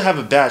he doesn't have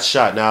a bad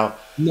shot now.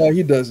 No,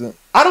 he doesn't.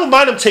 I don't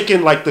mind him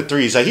taking like the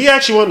threes. Like he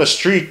actually won a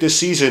streak this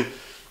season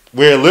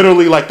where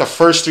literally like the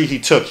first three he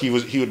took, he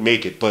would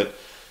make it. But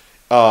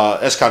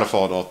that's kind of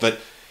fallen off. But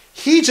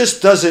he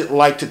just doesn't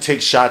like to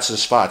take shots in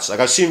spots. Like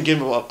I've seen him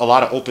give a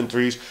lot of open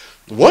threes.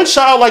 One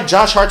shot I would like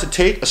Josh Hart to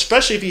take,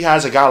 especially if he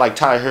has a guy like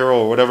Ty Hero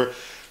or whatever,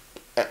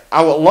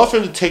 I would love for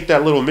him to take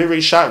that little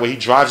mid-range shot where he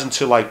drives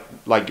into like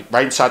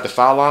right inside the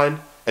foul line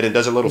and then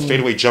does a little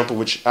fadeaway jumper,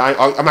 which I'm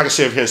not going to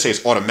sit here and say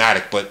it's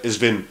automatic, but it's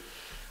been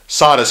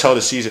solid as hell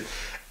this season.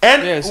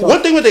 And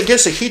one thing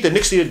against the Heat the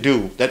Knicks need to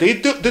do, that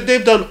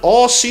they've done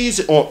all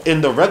season or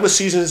in the regular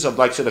seasons of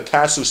like to the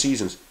past 2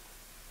 seasons,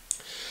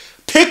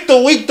 pick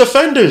the weak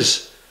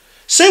defenders.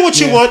 Say what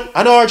you Yeah. want.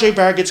 I know RJ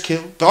Barrett gets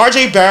killed. But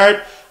RJ Barrett,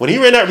 when he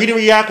ran that read and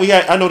react,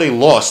 I know they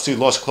lost too,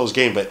 lost a close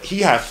game, but he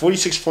had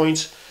 46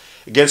 points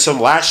against them.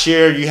 Last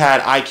year, you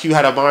had IQ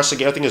had a monster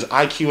game. I think it was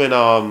IQ and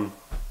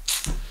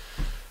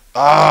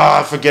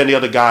I'm forgetting the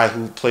other guy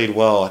who played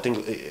well. I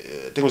think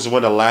it was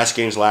one of the last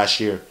games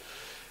last year.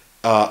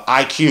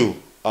 IQ.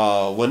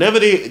 Whenever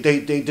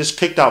they just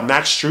picked out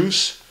Max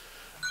Strus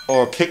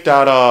or picked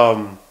out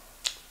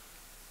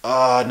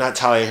not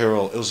Tyler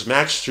Hero. It was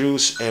Max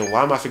Strus and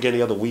why am I forgetting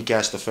the other weak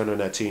ass defender on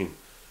that team?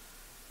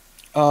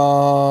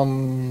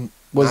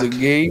 Was Not, it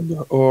Gabe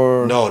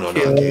or no, not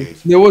Caleb? Gabe.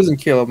 It wasn't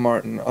Caleb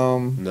Martin.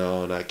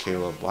 No, not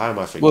Caleb. Why am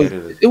I Well,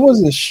 forgetting it? it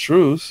wasn't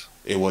Struce.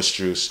 It was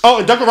Strus. Oh,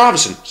 and Duncan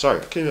Robinson.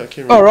 Sorry, I can't Oh,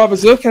 remember.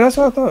 Robinson. Okay, that's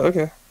what I thought.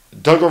 Okay.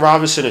 Duncan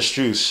Robinson and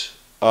Strus.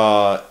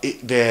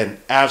 Man,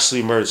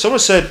 absolutely murdered. Someone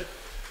said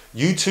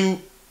YouTube.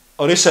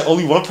 Oh, they said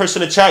only one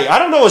person in the chat. I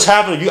don't know what's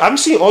happening. I'm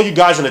seeing all you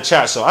guys in the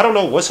chat, so I don't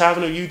know what's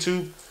happening on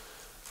YouTube.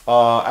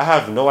 I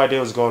have no idea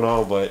what's going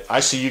on, but I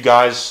see you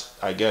guys.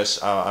 I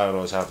guess I don't know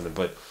what's happening,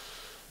 but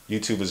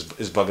YouTube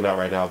is bugging out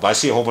right now. But I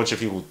see a whole bunch of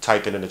people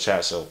typing in the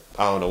chat, so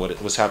I don't know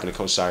what's happening to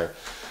Coach Sire.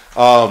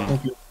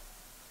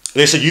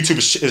 They said YouTube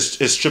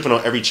is tripping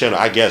on every channel.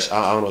 I guess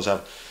I don't know what's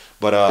happening,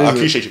 but I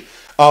appreciate you.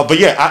 But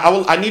yeah,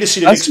 I need to see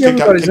the Knicks pick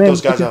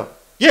those guys out.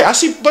 Yeah, I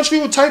see a bunch of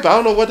people type. I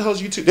don't know what the hell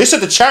is YouTube. They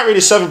said the chat rate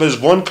is 7, but there's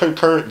one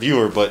concurrent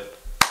viewer. But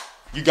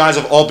you guys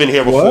have all been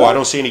here before. What? I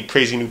don't see any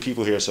crazy new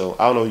people here, so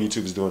I don't know what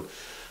YouTube is doing.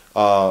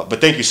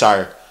 But thank you,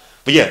 Sire.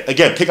 But yeah,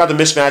 again, pick out the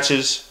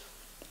mismatches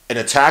and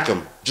attack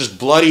them. Just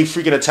bloody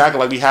freaking attack them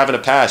like we have in the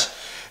past.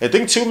 And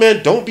thing too,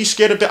 man, don't be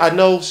scared of it. I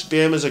know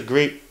Bam is a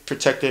great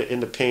protector in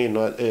the paint,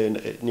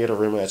 near the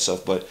rim and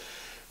stuff, but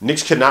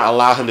Knicks cannot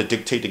allow him to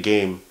dictate the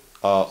game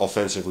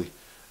offensively.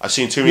 I've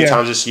seen too many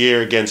times this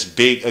year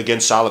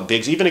against solid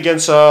bigs, even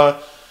against this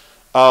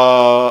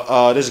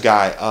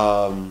guy,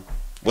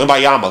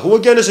 Wembayama, who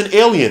again is an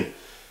alien.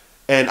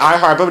 And I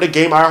remember the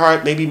game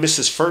Iheart maybe missed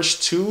his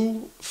first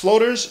 2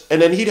 floaters,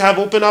 and then he'd have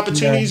open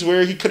opportunities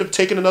where he could have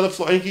taken another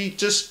float, and he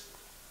just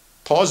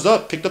paused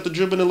up, picked up the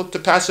dribble, and looked to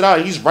pass it out.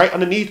 And he's right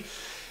underneath.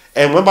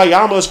 And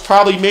Wembayama is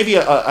probably maybe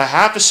a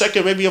half a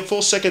second, maybe a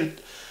full second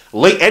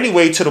late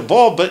anyway to the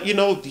ball, but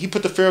he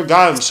put the fear of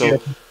God in him.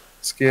 So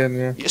scared,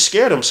 yeah. You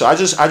scared him. So I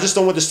just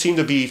don't want this team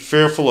to be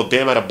fearful of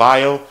Bam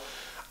Adebayo.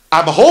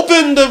 I'm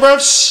hoping the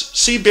refs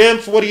see Bam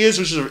for what he is,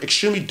 which is an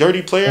extremely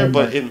dirty player,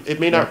 but it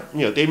may not,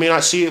 they may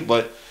not see it,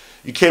 but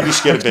you can't be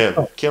scared of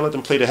Bam. Can't let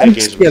them play the head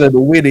games. I'm scared of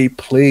the way they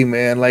play,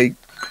 man. Like,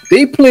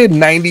 they played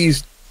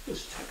 90s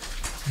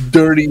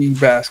dirty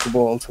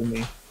basketball to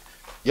me.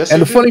 Yes,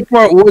 and the funny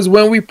part was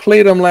when we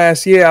played them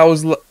last year, I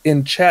was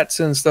in chats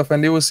and stuff,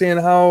 and they were saying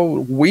how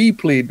we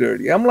played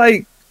dirty. I'm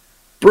like,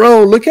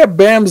 bro, look at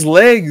Bam's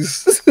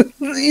legs.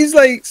 He's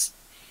like,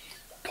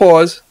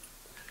 pause.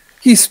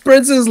 He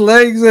spreads his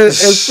legs and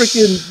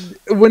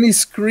freaking when he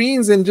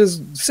screens and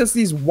just sets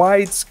these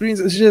wide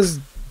screens. It's just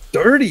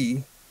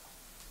dirty.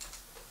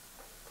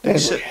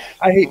 Anyway,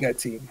 I hate that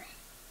team.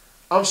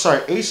 I'm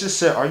sorry. Ace just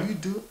said, "Are you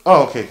doing?"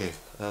 Oh, okay.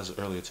 That was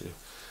earlier too.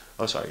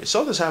 I'm sorry.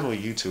 Something's happening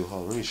with you two.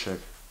 Hold on, let me check.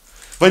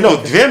 But no,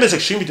 Bam is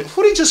extremely.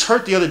 Who did he just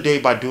hurt the other day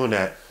by doing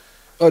that?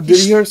 Oh, did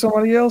he hurt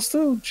somebody else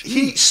too? Jeez.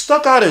 He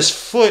stuck out his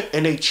foot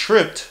and they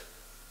tripped.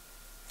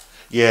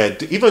 Yeah,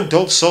 even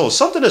Dope Soul.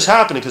 Something is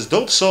happening because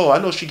Dope Soul, I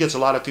know she gets a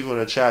lot of people in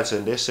the chats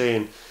and they're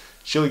saying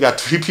she only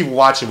got 3 people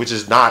watching, which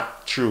is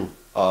not true.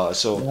 No,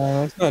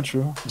 that's not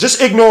true.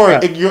 Just ignore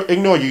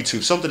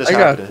YouTube. Something is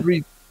happening. Got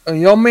 3.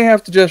 Y'all may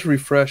have to just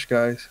refresh,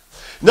 guys.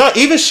 No,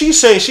 even she's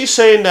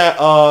saying that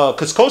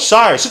because Coach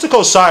Sire, Sister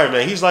Coach Sire,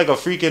 man, he's like a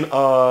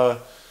freaking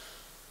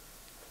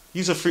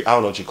he's a freak. I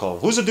don't know what you call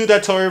him. Who's the dude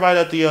that told everybody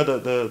that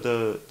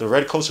the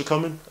red coats are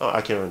coming? Oh,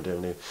 I can't remember their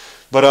name.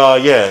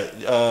 But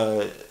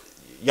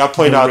y'all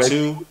pointed out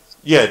too.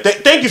 Yeah,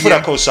 thank you for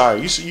that, Coach Sire.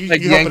 You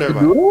helping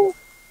everybody.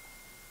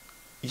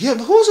 Yeah,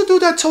 but who's the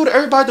dude that told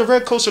everybody the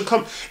red coats are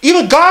coming?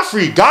 Even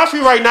Godfrey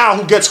right now,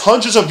 who gets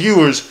hundreds of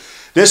viewers,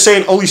 they're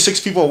saying only 6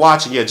 people are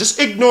watching. Yeah, just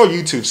ignore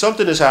YouTube.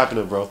 Something is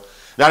happening, bro.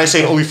 Now they're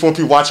saying only 4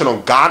 people watching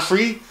on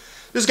Godfrey.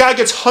 This guy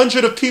gets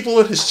hundreds of people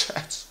in his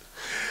chats.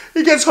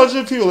 He gets hundreds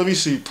of people. Let me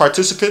see.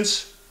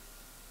 Participants.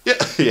 Yeah.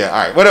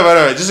 All right.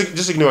 Whatever.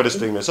 Just ignore this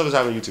thing, man. Something's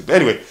happening on YouTube.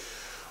 Anyway,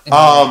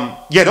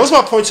 those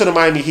are my points on the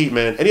Miami Heat,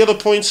 man. Any other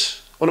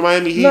points on the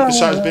Miami Heat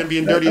besides Ben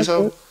being dirty as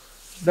hell?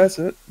 That's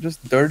it.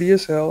 Just dirty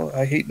as hell.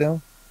 I hate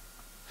them.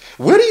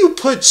 Where do you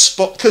put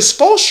because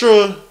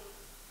Spoelstra?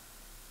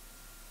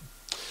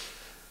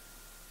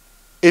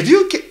 Who do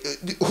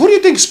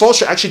you think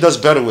Spoelstra actually does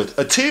better with?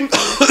 A team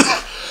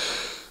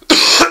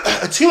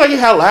like he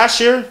had last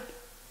year?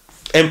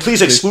 And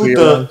please exclude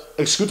the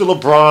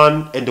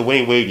LeBron and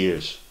Dwayne Wade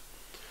years.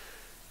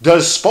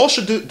 Does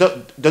Spoelstra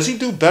does he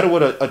do better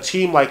with a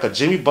team like a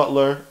Jimmy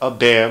Butler, a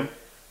Bam,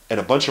 and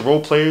a bunch of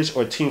role players,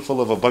 or a team full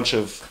of a bunch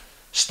of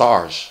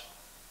stars?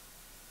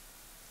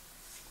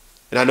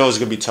 And I know it's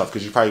gonna be tough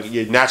because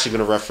you're naturally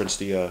gonna reference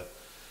the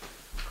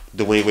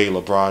Dwayne Wade,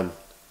 LeBron.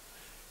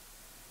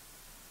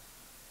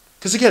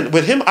 Because again,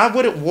 with him, I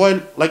wouldn't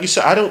want, like you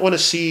said, I don't want to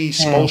see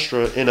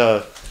Spoelstra in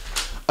a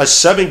a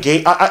 7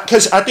 game,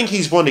 because I think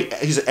he's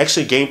he's an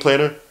excellent game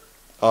planner.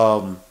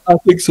 I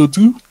think so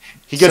too.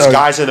 He gets Sorry.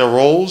 guys in their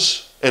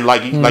roles, and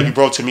like you Mm,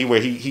 brought to me,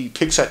 where he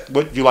picks at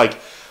what you like,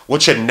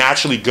 what you're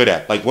naturally good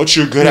at, like what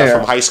you're good at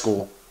from yeah. high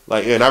school.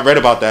 Like, and I read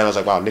about that, and I was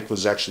like, wow, Nick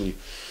was actually,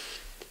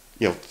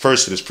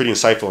 first it is pretty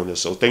insightful in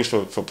this. So thanks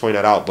for pointing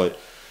that out. But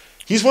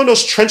he's one of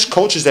those trench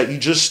coaches that you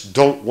just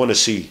don't want to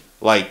see.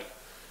 Like,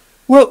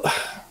 Well,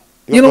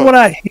 you know go what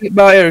I hate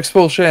about Eric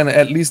Spoelstra, and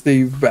at least the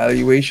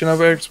evaluation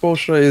of Eric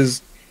Spoelstra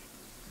is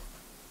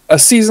a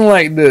season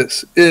like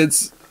this.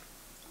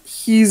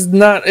 He's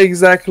not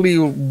exactly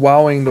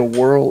wowing the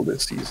world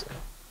this season.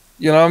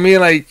 You know what I mean?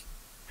 Like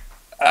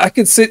I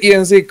could sit here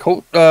and say,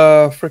 Coach,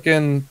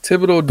 freaking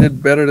Thibodeau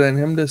did better than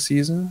him this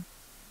season.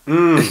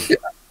 mm,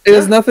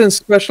 There's yeah, nothing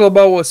special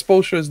about what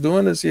Spoelstra is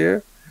doing this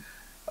year.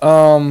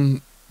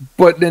 Um,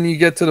 but then you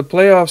get to the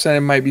playoffs and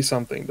it might be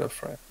something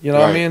different. You know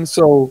what I right. mean?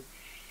 So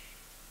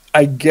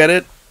I get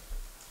it.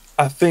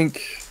 I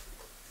think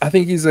I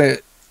think he's a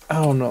I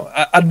don't know.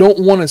 I don't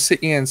want to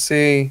sit here and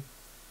say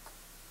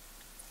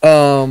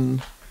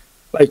um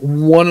like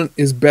one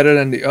is better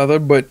than the other,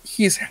 but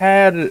he's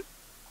had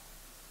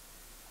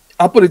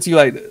I'll put it to you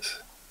like this.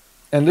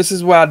 And this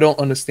is why I don't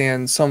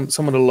understand some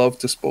of the love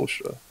to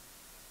Spoelstra.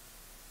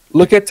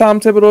 Look at Tom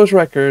Thibodeau's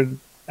record,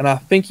 and I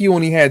think he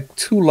only had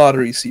 2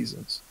 lottery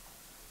seasons.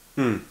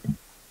 Hmm.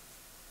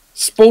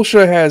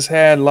 Spoelstra has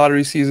had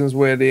lottery seasons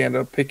where they end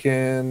up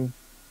picking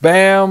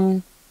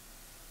Bam,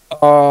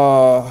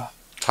 uh,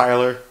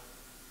 Tyler.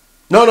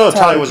 No, Tyler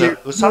Tyler was Hero.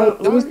 was No, Tyler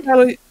it was lottery?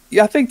 Tyler.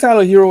 Yeah, I think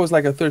Tyler Hero was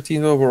like a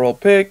 13th overall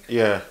pick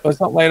Yeah. or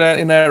something like that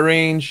in that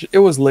range. It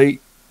was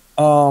late.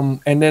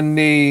 And then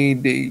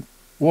they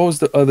what was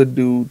the other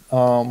dude?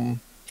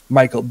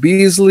 Michael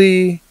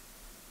Beasley.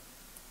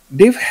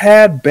 They've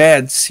had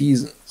bad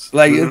seasons.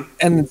 Mm-hmm.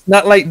 And it's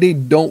not like they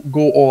don't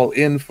go all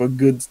in for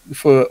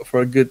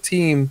a good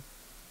team.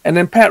 And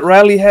then Pat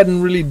Riley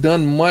hadn't really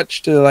done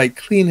much to like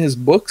clean his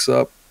books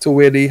up to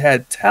where they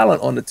had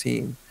talent on the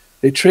team.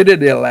 They traded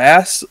their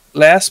last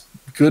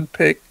good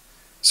pick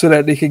so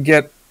that they could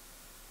get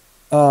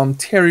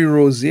Terry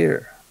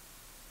Rozier.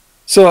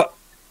 So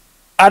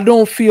I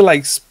don't feel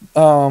like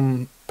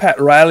Pat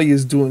Riley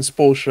is doing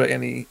Spoelstra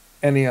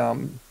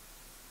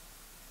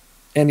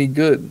any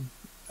good.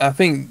 I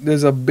think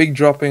there's a big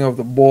dropping of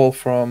the ball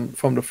from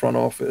the front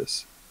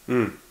office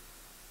Mm.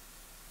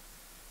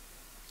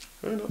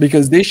 Fair enough.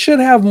 because they should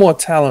have more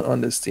talent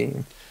on this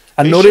team.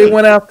 I They know they should.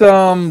 went after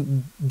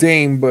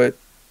Dame, but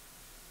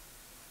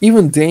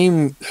even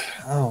Dame,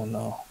 I don't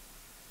know.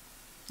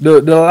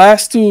 The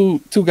last two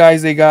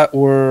guys they got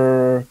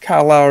were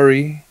Kyle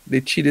Lowry.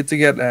 They cheated to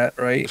get that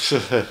right,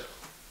 Who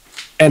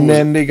and was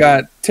then they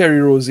got Terry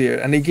Rozier,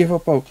 and they gave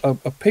up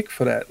a pick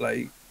for that.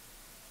 Like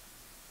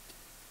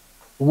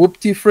whoop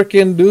de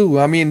freaking do.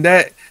 I mean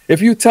that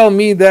if you tell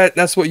me that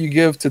that's what you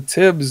give to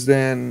Tibbs,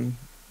 then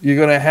you're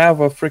gonna have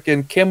a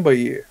freaking Kimba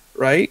year,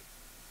 right?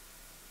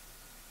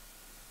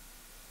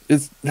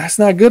 That's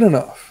not good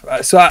enough.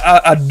 So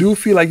I do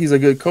feel like he's a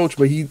good coach,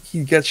 but he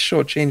gets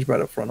shortchanged by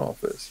the front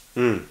office.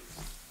 Mm.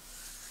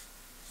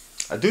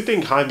 I do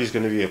think Jaime's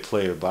going to be a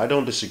player, but I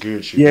don't disagree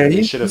with you, Yeah, man.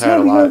 They should have he's had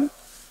gonna a be lot. good.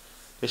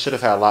 They should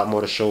have had a lot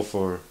more to show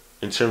for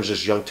in terms of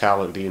just young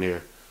talent being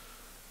here.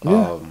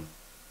 Yeah. Um,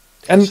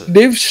 And that's a,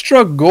 they've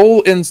struck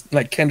gold in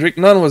like Kendrick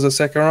Nunn was a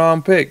second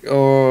round pick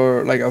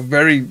or like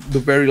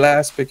the very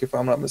last pick if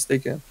I'm not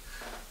mistaken.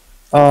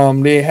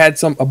 They had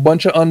a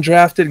bunch of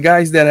undrafted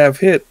guys that have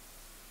hit.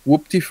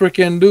 Whoop de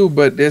freaking do,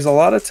 but there's a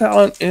lot of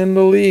talent in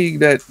the league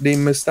that they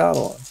missed out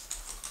on.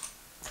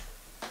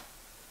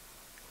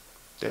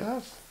 they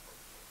have.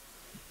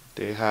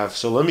 They have.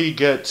 So let me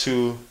get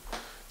to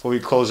before we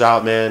close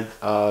out, man.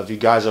 If you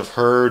guys have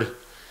heard,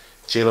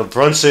 Jalen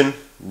Brunson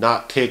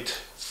not picked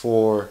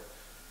for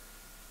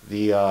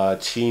the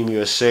Team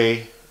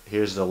USA.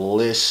 Here's the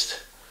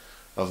list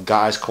of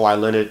guys. Kawhi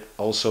Leonard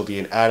also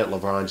being added.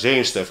 LeBron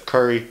James, Steph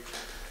Curry,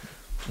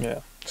 Yeah.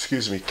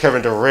 excuse me,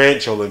 Kevin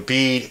Durant, Joel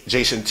Embiid,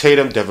 Jason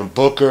Tatum, Devin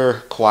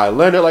Booker, Kawhi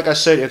Leonard, like I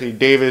said, Anthony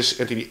Davis,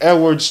 Anthony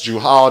Edwards, Drew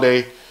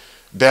Holiday,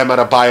 Bam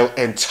Adebayo,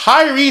 and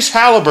Tyrese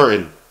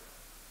Halliburton,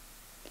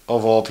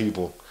 of all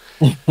people.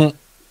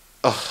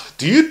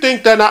 Do you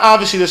think that now?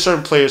 Obviously, there's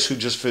certain players who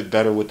just fit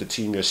better with the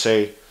Team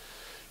USA.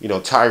 You know,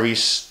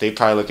 Tyrese, they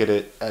probably look at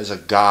it as a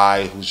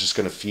guy who's just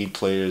going to feed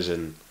players,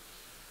 and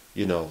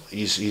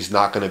he's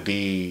not going to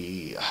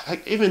be,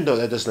 even though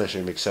that doesn't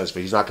necessarily make sense,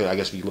 but he's not going to, I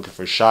guess, be looking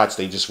for shots.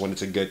 They just wanted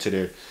to get to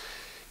their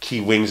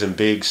key wings and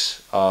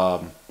bigs.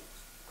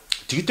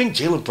 Do you think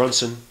Jalen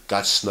Brunson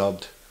got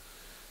snubbed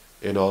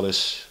in all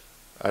this?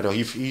 I know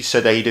he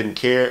said that he didn't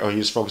care or he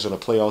was focused on the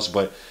playoffs,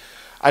 but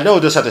I know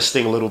it does have to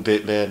sting a little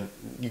bit, man.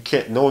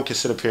 No one can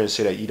sit up here and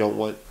say that you don't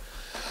want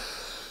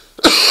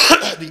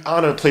the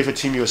honor to play for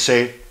Team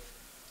USA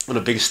on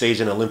the biggest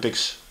stage in the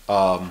Olympics.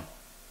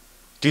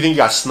 Do you think he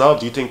got snubbed?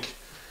 Do you think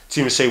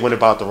Team USA went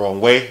about the wrong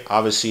way?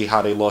 Obviously,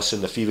 how they lost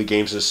in the FIBA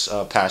games this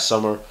past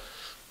summer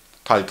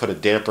probably put a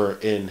damper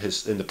in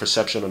the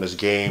perception on his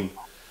game.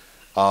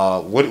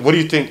 What do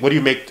you think? What do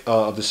you make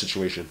of the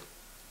situation?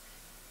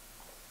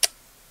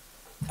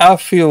 I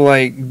feel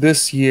like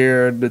this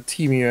year the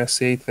Team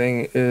USA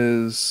thing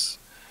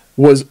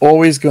was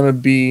always gonna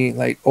be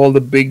like all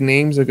the big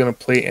names are gonna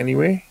play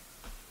anyway.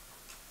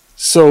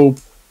 So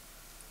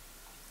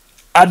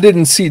I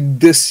didn't see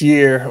this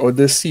year or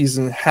this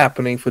season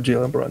happening for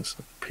Jalen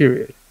Brunson.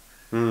 Period.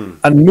 Hmm.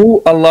 I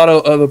knew a lot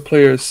of other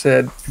players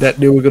said that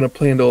they were gonna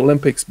play in the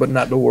Olympics, but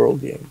not the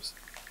World Games,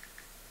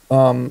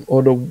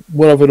 or the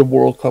whatever the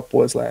World Cup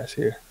was last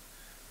year,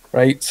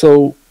 right?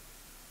 So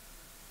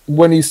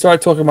when you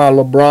start talking about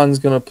LeBron's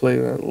gonna play,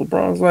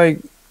 LeBron's like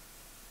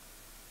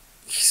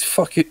he's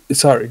fucking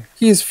sorry,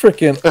 he's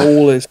freaking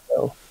old as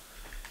hell.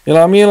 You know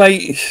what I mean?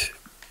 Like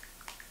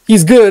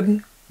he's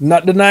good,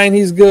 not denying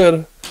he's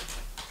good,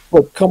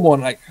 but come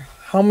on, like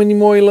how many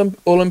more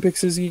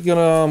Olympics is he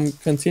gonna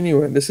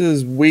continue in? This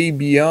is way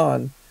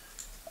beyond.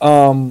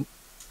 Um,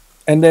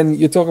 and then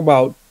you talk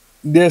about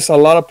there's a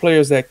lot of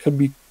players that could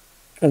be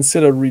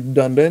considered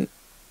redundant,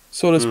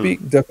 so to Hmm.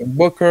 speak. Devin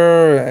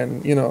Booker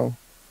and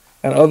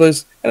and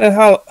others, and then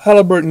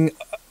Halliburton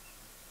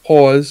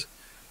pause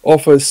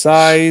offers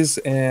size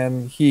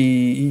and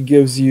he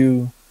gives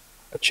you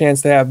a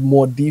chance to have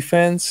more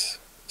defense,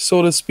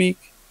 so to speak.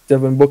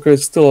 Devin Booker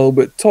is still a little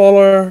bit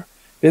taller.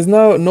 There's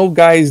no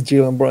guys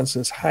Jalen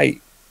Brunson's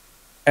height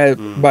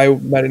Hmm. by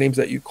the names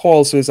that you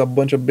call. So it's a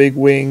bunch of big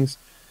wings.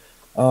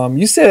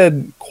 You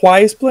said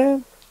Kawhi is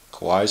playing.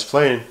 Kawhi's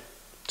playing.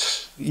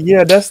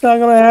 Yeah, that's not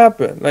gonna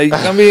happen. Like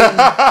I mean,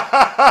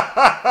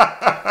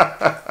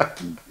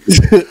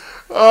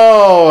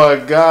 Oh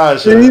my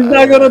gosh. he's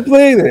not gonna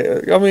play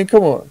there. I mean,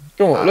 come on,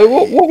 come on. Like,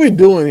 what we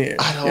doing here?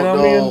 I You don't know what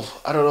I mean? know.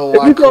 I don't know If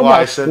why you're talking Kawhi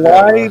about said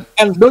that, bro. Kawhi,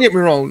 and don't get me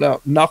wrong,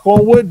 now knock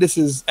on wood, this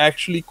is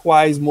actually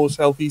Kawhi's most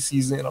healthy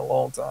season in a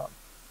long time.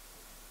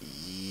 But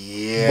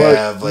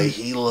Yeah, but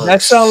he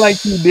that sounds like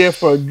he's looks. there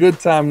for a good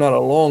time, not a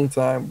long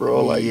time,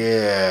 bro. Like,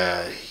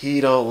 Yeah, he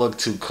don't look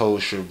too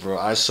kosher, bro.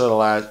 I saw the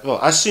last. Well,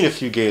 I seen a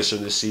few games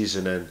from this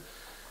season, and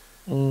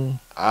mm,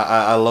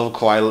 I love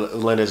Kawhi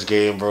Leonard's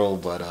game, bro.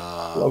 But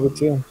love it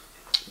too.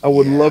 I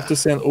would love yeah. to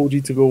send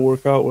OG to go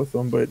work out with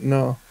him, but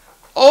no.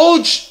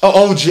 OG.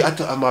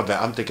 My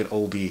bad. I'm thinking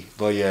OB,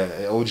 but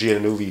yeah, OG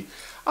and Anuvi.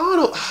 I don't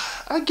know.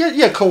 I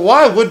get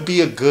Kawhi would be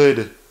a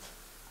good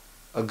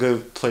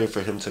player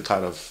for him to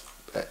kind of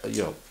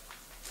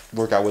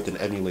work out with and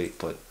emulate,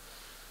 but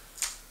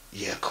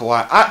yeah,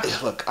 Kawhi.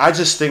 I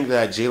just think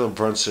that Jalen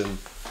Brunson.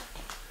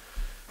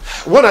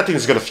 One, I think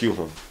is gonna fuel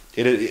him.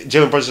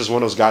 Jalen Brunson is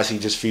one of those guys. He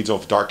just feeds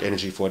off dark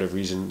energy for whatever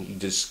reason. He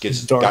just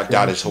got Dark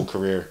down his whole energy.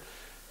 career,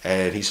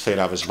 and he's played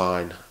out of his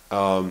mind.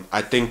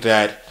 I think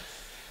that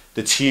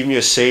the Team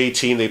USA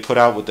team they put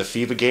out with the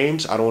FIBA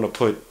games. I don't want to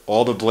put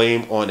all the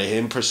blame on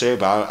him per se,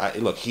 but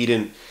look, he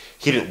didn't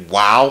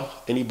wow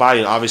anybody,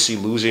 and obviously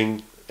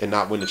losing and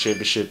not win the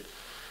championship.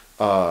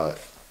 Uh,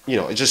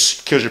 it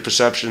just kills your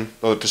perception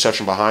or the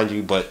perception behind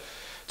you. But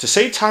to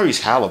say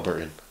Tyrese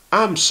Halliburton,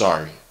 I'm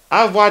sorry.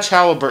 I've watched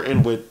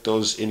Halliburton with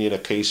those Indiana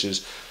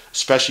Pacers,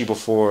 especially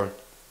before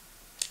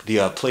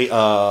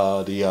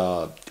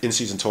the in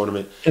season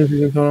tournament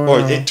In-season or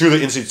tournament, through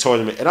the in season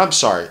tournament. And I'm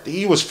sorry,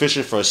 he was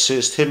fishing for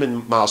assists. Him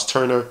and Miles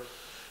Turner.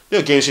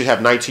 Games he'd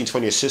have 19,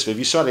 20 assists. But if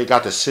you saw they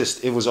got the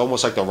assist, it was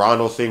almost like the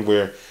Rondo thing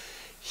where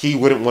he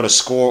wouldn't want to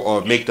score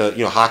or make the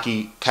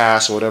hockey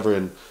pass or whatever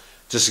and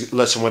just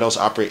let someone else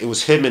operate. It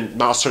was him and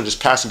Miles Turner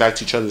just passing back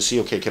to each other to see,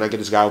 okay, can I get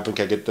this guy open?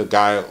 Can I get the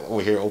guy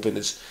over here open?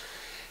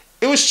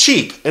 It was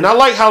cheap, and I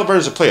like Halliburton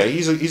as a player.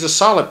 He's a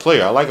solid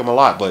player. I like him a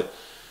lot, but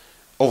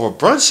over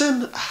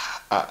Brunson,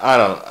 I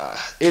don't.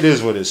 It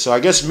is what it is. So I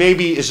guess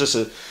maybe it's just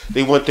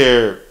they want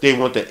the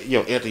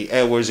Anthony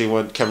Edwards, they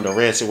want Kevin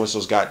Durant, they want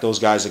those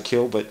guys to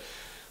kill, but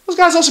those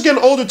guys also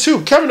getting older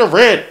too. Kevin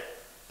Durant,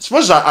 as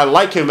much as I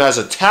like him as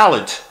a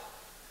talent,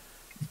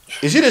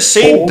 is he the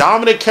same oh,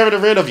 dominant Kevin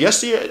Durant of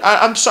yesteryear?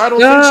 I'm sorry, I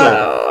don't think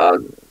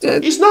so. yeah,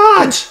 He's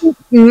not.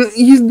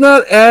 he's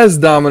not as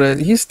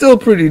dominant. He's still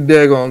pretty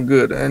daggone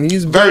good, and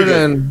he's Very better good.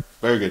 than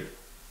Very good.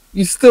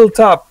 he's still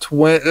top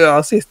 20.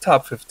 I'll say it's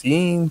top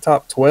 15,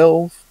 top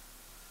 12.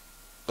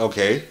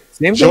 Okay.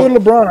 Same thing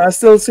with Joe. LeBron. I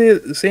still see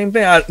it. The same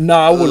thing. I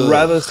would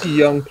rather Ugh. see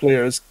young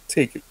players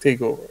take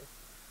over,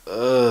 but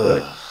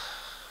Ugh.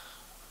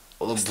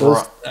 still,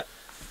 LeBron.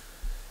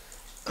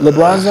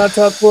 LeBron's not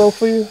top 12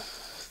 for you.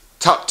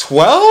 Top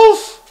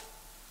 12?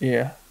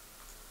 Yeah.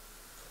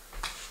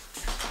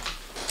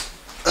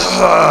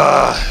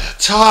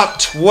 Top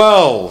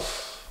 12.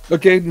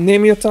 Okay,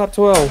 name your top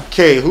 12.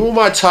 Okay, who are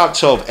my top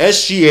 12?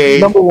 SGA.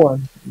 Number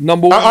one.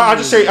 Number one. I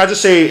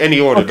just say any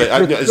order, Okay,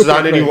 but it's okay,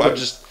 not any great, order. I'm great.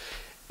 just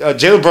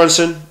Jalen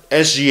Brunson,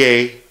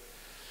 SGA,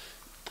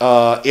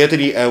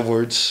 Anthony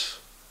Edwards.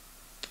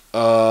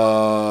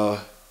 I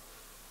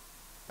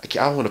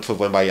don't want to put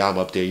Wembanyama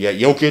up there yet.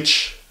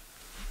 Jokic,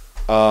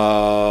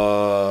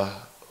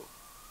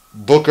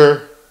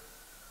 Booker,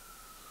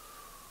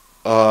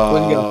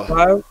 When you got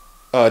uh,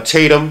 five.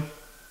 Tatum.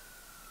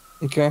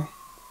 Okay.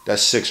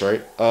 That's 6,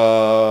 right?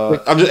 Wait,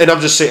 I'm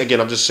just saying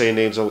again. I'm just saying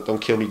names. Don't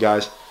kill me,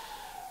 guys.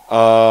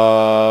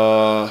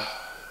 Damn,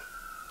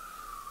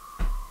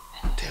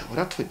 what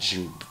I put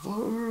June?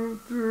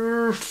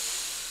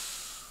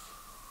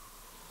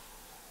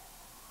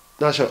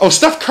 Not sure. Oh,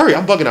 Steph Curry.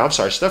 I'm bugging out. I'm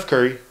sorry. Steph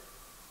Curry.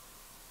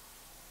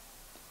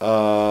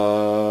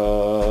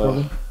 Uh,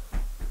 7.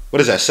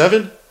 what is that?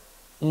 7?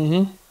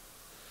 Mm-hmm.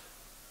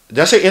 Did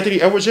I say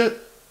Anthony Edwards yet?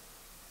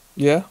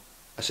 Yeah.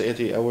 I said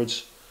Anthony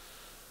Edwards.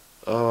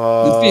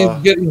 This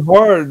thing's getting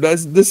hard.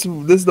 This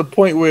is the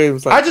point where it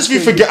was like I just be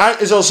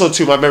forget. It's also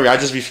too my memory. I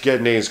just be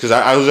forgetting names because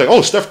I was like,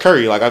 oh, Steph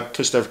Curry. Like I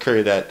put Steph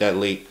Curry that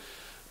late.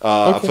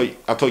 Okay.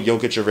 I put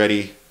Jokic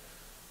already,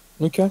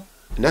 Okay.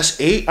 and that's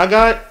 8. I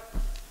got.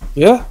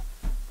 Yeah.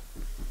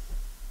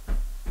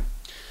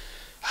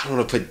 I don't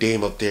want to put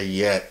Dame up there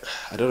yet.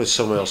 I know there's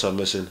someone else I'm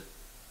missing.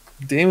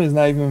 Dame is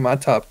not even in my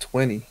top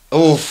 20.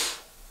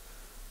 Oof.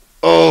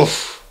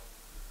 Oof.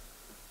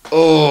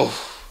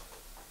 Oof.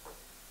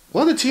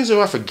 What other teams am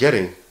I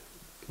forgetting?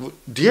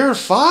 De'Aaron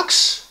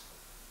Fox?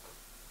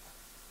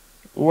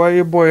 Why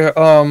your boy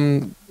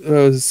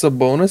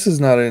Sabonis is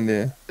not in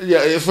there?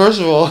 Yeah,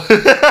 first of all.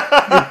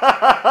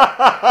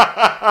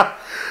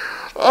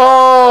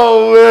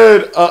 Oh,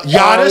 man.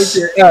 Giannis.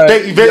 Okay. Right.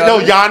 Thank you, Ben. No,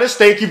 Giannis.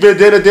 Thank you, Ben.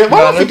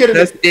 Why am I forgetting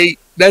That's 8.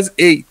 That's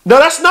 8. No,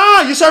 that's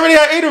 9. You already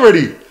had 8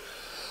 already.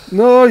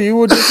 No, you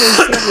were just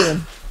on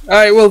 7. All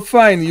right, well,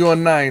 fine. You're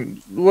on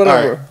 9.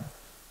 Whatever. Right.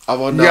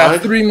 I'm on You 9.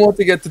 got 3 more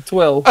to get to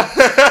 12.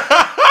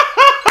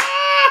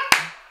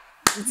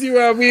 See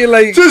what I mean?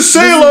 Like, just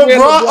say LeBron.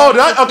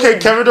 Oh, okay.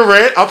 Kevin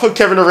Durant. I'll put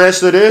Kevin Durant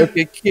still there.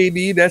 Okay,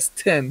 KD. That's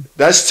 10.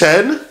 That's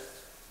 10.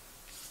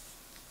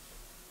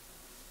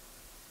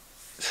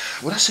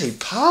 Would I say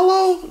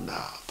Paolo?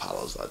 Nah,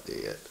 Paolo's not there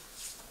yet.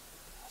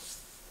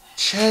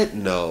 Chet?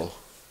 No.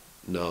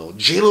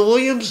 Jalen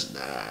Williams?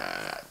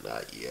 Nah,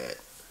 not yet.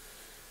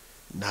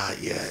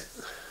 Not yet.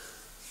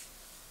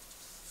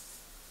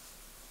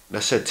 I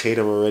said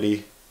Tatum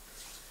already.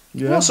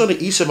 Yeah. Who else on the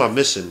East am I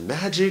missing?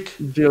 Magic?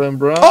 Jalen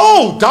Brown.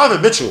 Oh,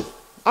 Donovan Mitchell.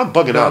 I'm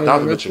bugging out.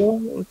 Donovan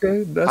Mitchell.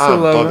 Okay, that's I'm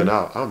 11. bugging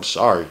out. I'm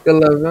sorry.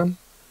 11.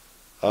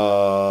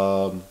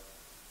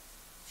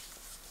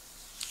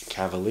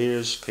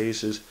 Cavaliers,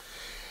 Pacers.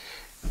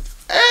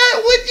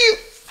 Would you?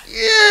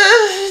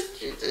 Yeah.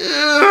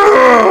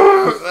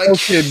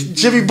 Okay.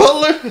 Jimmy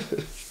Butler.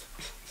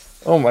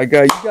 Oh my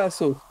God, you got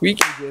so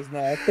squeaky just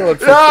now. I thought.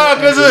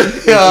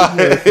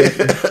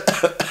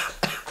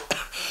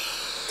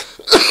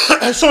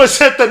 Someone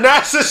said the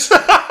Nassus.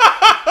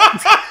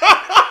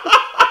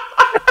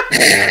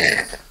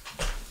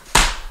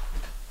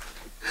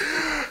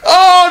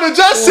 Oh, did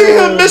y'all see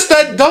him miss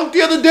that dunk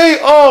the other day?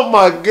 Oh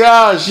my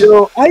gosh.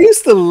 Yo, I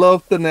used to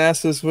love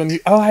Thanasis when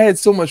I had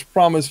so much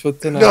promise for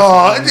Thanasis.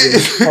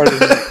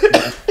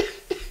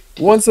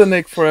 No, once a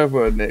Knick,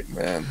 forever a Knick,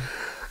 man.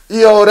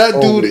 Yo, that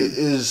dude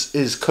is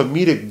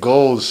comedic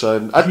gold,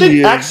 son. I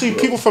think actually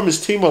people from his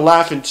team are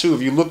laughing too.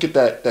 If you look at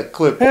that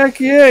clip. Heck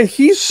yeah,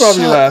 he's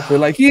probably laughing.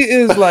 Like he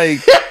is like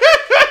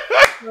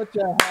such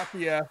a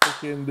happy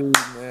African dude,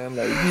 man.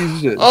 Like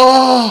he's just.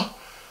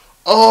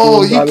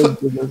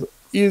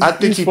 I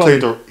think he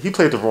played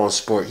the wrong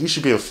sport. He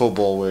should be in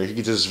football where he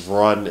could just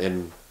run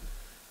and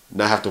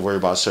not have to worry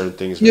about certain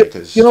things. Yeah,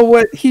 because you know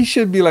what? He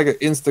should be like an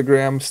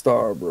Instagram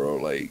star, bro.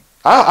 Like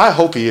I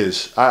hope he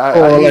is.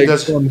 Or like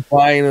on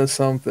Vine or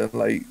something.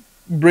 Like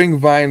bring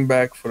Vine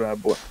back for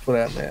that boy, for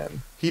that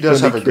man. He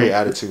does have a great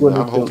attitude.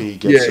 I'm hoping he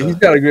gets. Yeah, he's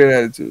got a great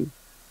attitude.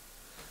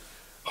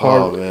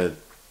 Oh man,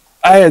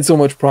 I had so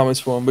much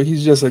promise for him, but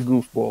he's just a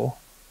goofball.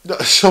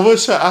 Someone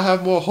said I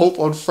have more hope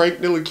on Frank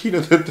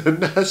Ntilikina than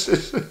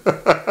Nassus.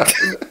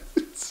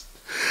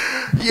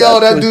 Yo,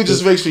 that dude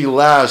just makes me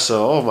laugh.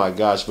 So, oh my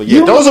gosh, but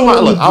yeah, those are my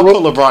look. I'll put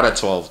LeBron at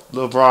 12.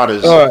 LeBron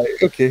is all right.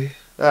 Okay,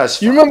 that's.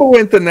 Fine. You remember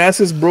when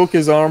Thanasis broke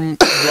his arm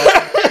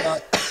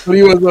when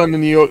he was on the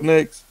New York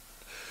Knicks?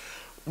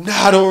 Nah,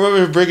 I don't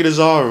remember him breaking his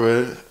arm,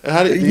 man.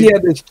 He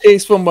had this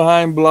chase from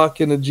behind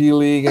block in the G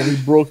League, and he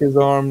broke his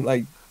arm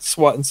like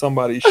swatting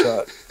somebody's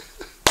shot.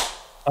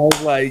 I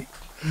was like,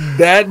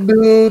 that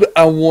dude,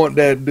 I want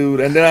that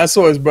dude. And then I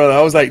saw his brother.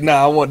 I was like,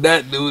 nah, I want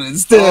that dude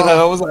instead.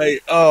 I was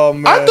like, oh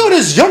man. I thought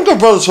his younger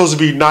brother's supposed to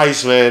be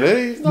nice, man.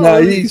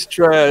 He's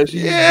trash.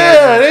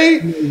 They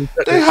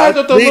hyped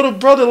up the little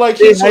brother like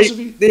he's supposed to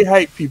be. They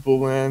hype people,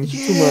 man.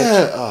 Yeah. Too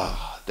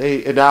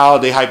much. Now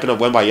they hyping up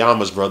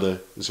Wembayama's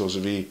brother. He's supposed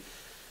to be.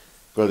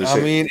 I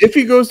mean, if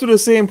he goes through the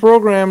same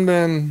program,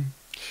 then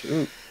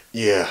shoot.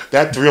 Yeah,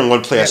 that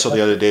 3-on-1 play I saw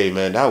the other day,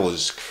 man, that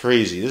was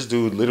crazy. This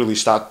dude literally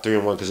stopped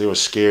 3-on-1 because they were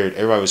scared.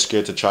 Everybody was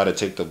scared to try to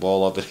take the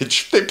ball up.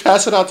 They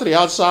pass it out to the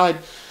outside,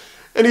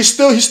 and he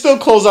still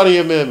closed out of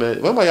your man.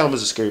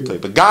 Wembayama's a scary play.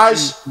 But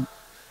guys,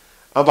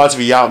 I'm about to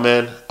be out,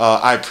 man.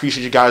 I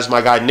appreciate you guys.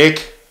 My guy Nick,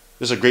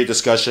 this is a great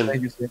discussion.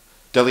 Thank you, sir.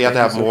 Definitely have to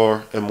have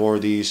more and more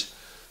of these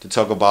to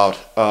talk about.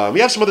 We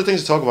have some other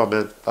things to talk about,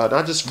 man.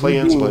 Not just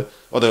play-ins, the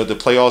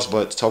playoffs,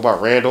 but to talk about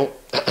Randall.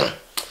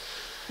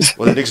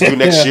 What the Knicks do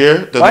next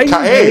year? The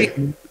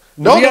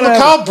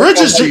Mikal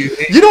Bridges.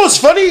 You know what's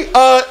funny?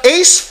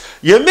 Ace,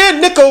 your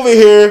man Nick over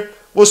here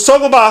was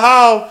talking about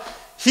how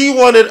he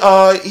wanted.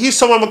 He's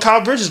talking about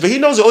Mikal Bridges, but he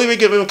knows the only way to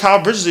get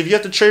Mikal Bridges is if you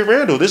have to trade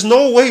Randall. There's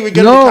no way we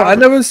get. No, I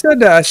never said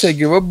that. I said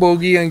give up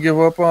Bogey and give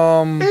up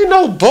Ain't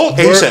no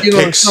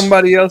Bogey.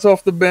 Somebody else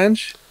off the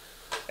bench,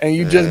 and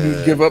you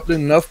just give up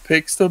enough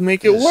picks to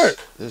make it work.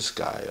 This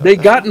guy, they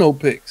got no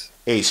picks.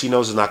 Ace, he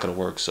knows it's not gonna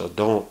work, so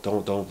don't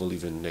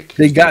believe in Nick.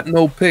 They got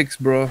no picks,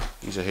 bro.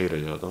 He's a hater,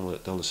 yo.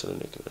 Don't listen to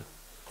Nick, man.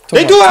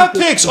 They do have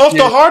picks off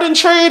the Harden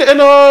trade and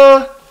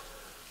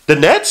the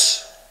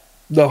Nets.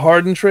 The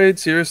Harden trade,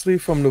 seriously,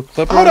 from the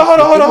Clippers. Hold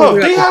on.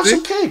 They have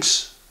some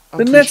picks.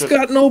 The Nets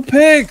got no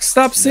picks.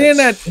 Stop saying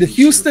that. The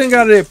Houston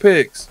got their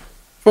picks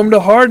from the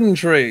Harden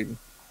trade.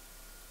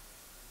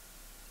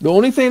 The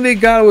only thing they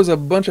got was a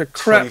bunch of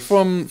crap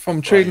from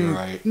trading.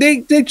 Right.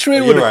 They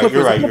traded with the Clippers.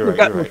 You're right. They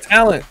got no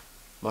talent.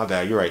 My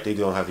bad. You're right. They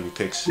don't have any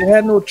picks. They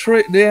had no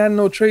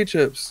trade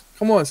chips.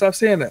 Come on, stop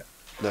saying that.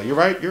 No, you're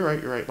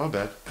right. My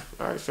bad.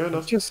 All right, fair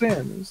enough. Just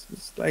saying.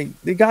 It's like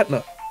they got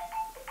nothing.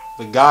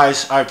 But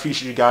guys, I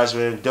appreciate you guys,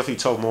 man. Definitely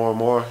talk more and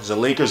more. As the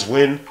Lakers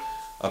win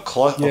a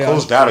close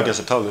battle against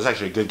the Pelicans. It's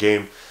actually a good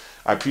game.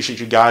 I appreciate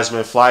you guys,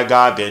 man. Fly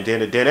God,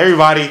 Bandana Dan,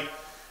 everybody.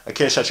 I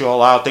can't shut you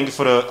all out. Thank you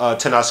for the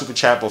 $10 super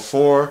chat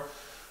before.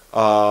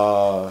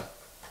 To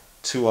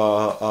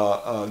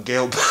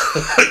Gail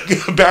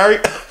Barry,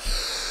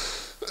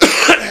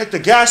 Hector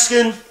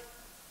Gaskin,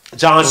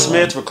 John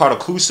Smith, Ricardo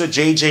Cusa,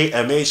 JJ,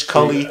 MH,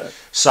 Cully,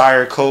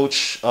 Sire,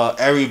 Coach,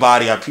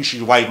 everybody. I appreciate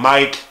you, White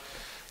Mike,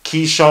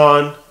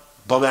 Keyshawn,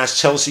 Bum-Ass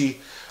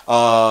Chelsea,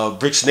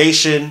 Bricks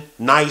Nation,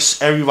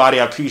 Nice, everybody.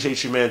 I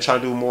appreciate you, man.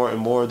 Trying to do more and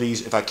more of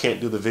these if I can't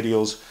do the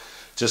videos.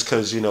 Just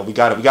because, we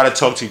gotta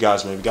talk to you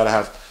guys, man. We gotta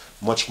have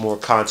much more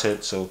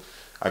content. So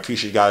I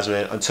appreciate you guys,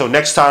 man. Until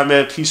next time,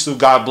 man. Peace through.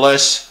 God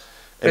bless.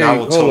 And I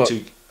will talk to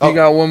you. You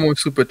got one more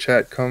super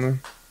chat coming.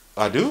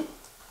 I do?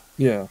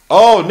 Yeah.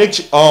 Oh, Nick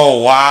G.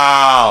 Oh,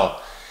 wow.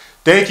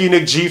 Thank you,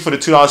 Nick G, for the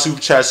 $2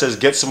 super chat. Says,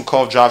 get some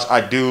cough drops.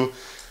 I do.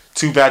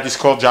 Too bad these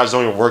cough drops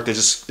don't even work.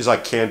 It's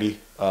like candy.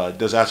 It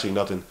does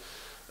absolutely nothing.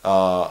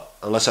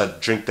 Unless I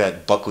drink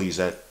that Buckley's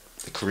that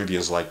the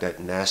Caribbeans like, that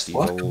nasty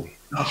old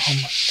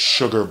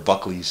sugar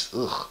Buckley's.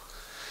 Ugh.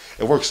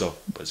 It works, though,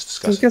 but it's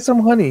disgusting. Just get some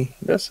honey.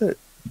 That's it.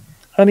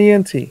 Honey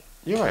and tea.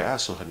 You're right. I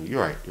have some honey.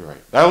 You're right.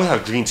 I only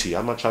have green tea.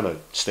 I'm not trying to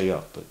stay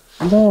up, but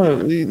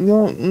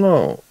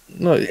no.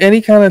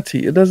 Any kind of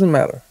tea. It doesn't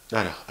matter.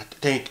 I know.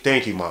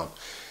 Thank you, Mom.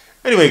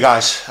 Anyway,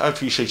 guys, I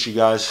appreciate you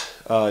guys.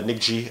 Nick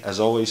G,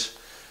 as always.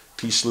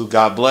 Peace, salute,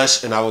 God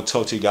bless, and I will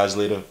talk to you guys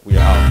later. We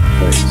are out.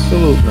 Hey,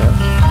 salute, man.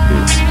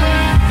 Peace.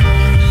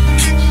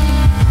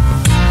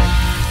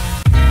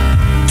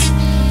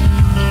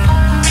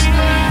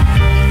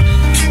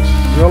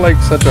 You're like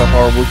such a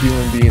horrible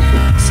human being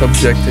for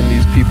subjecting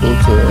these people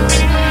to.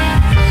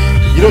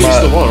 You know you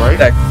still on,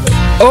 right?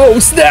 Oh,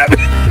 snap!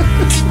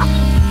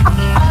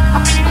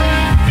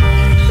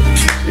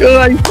 You're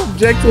like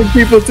subjecting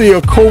people to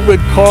your COVID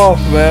cough,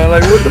 man.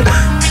 Like, what the?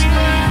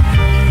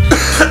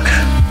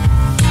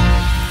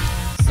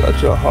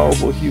 Such a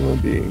horrible human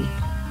being.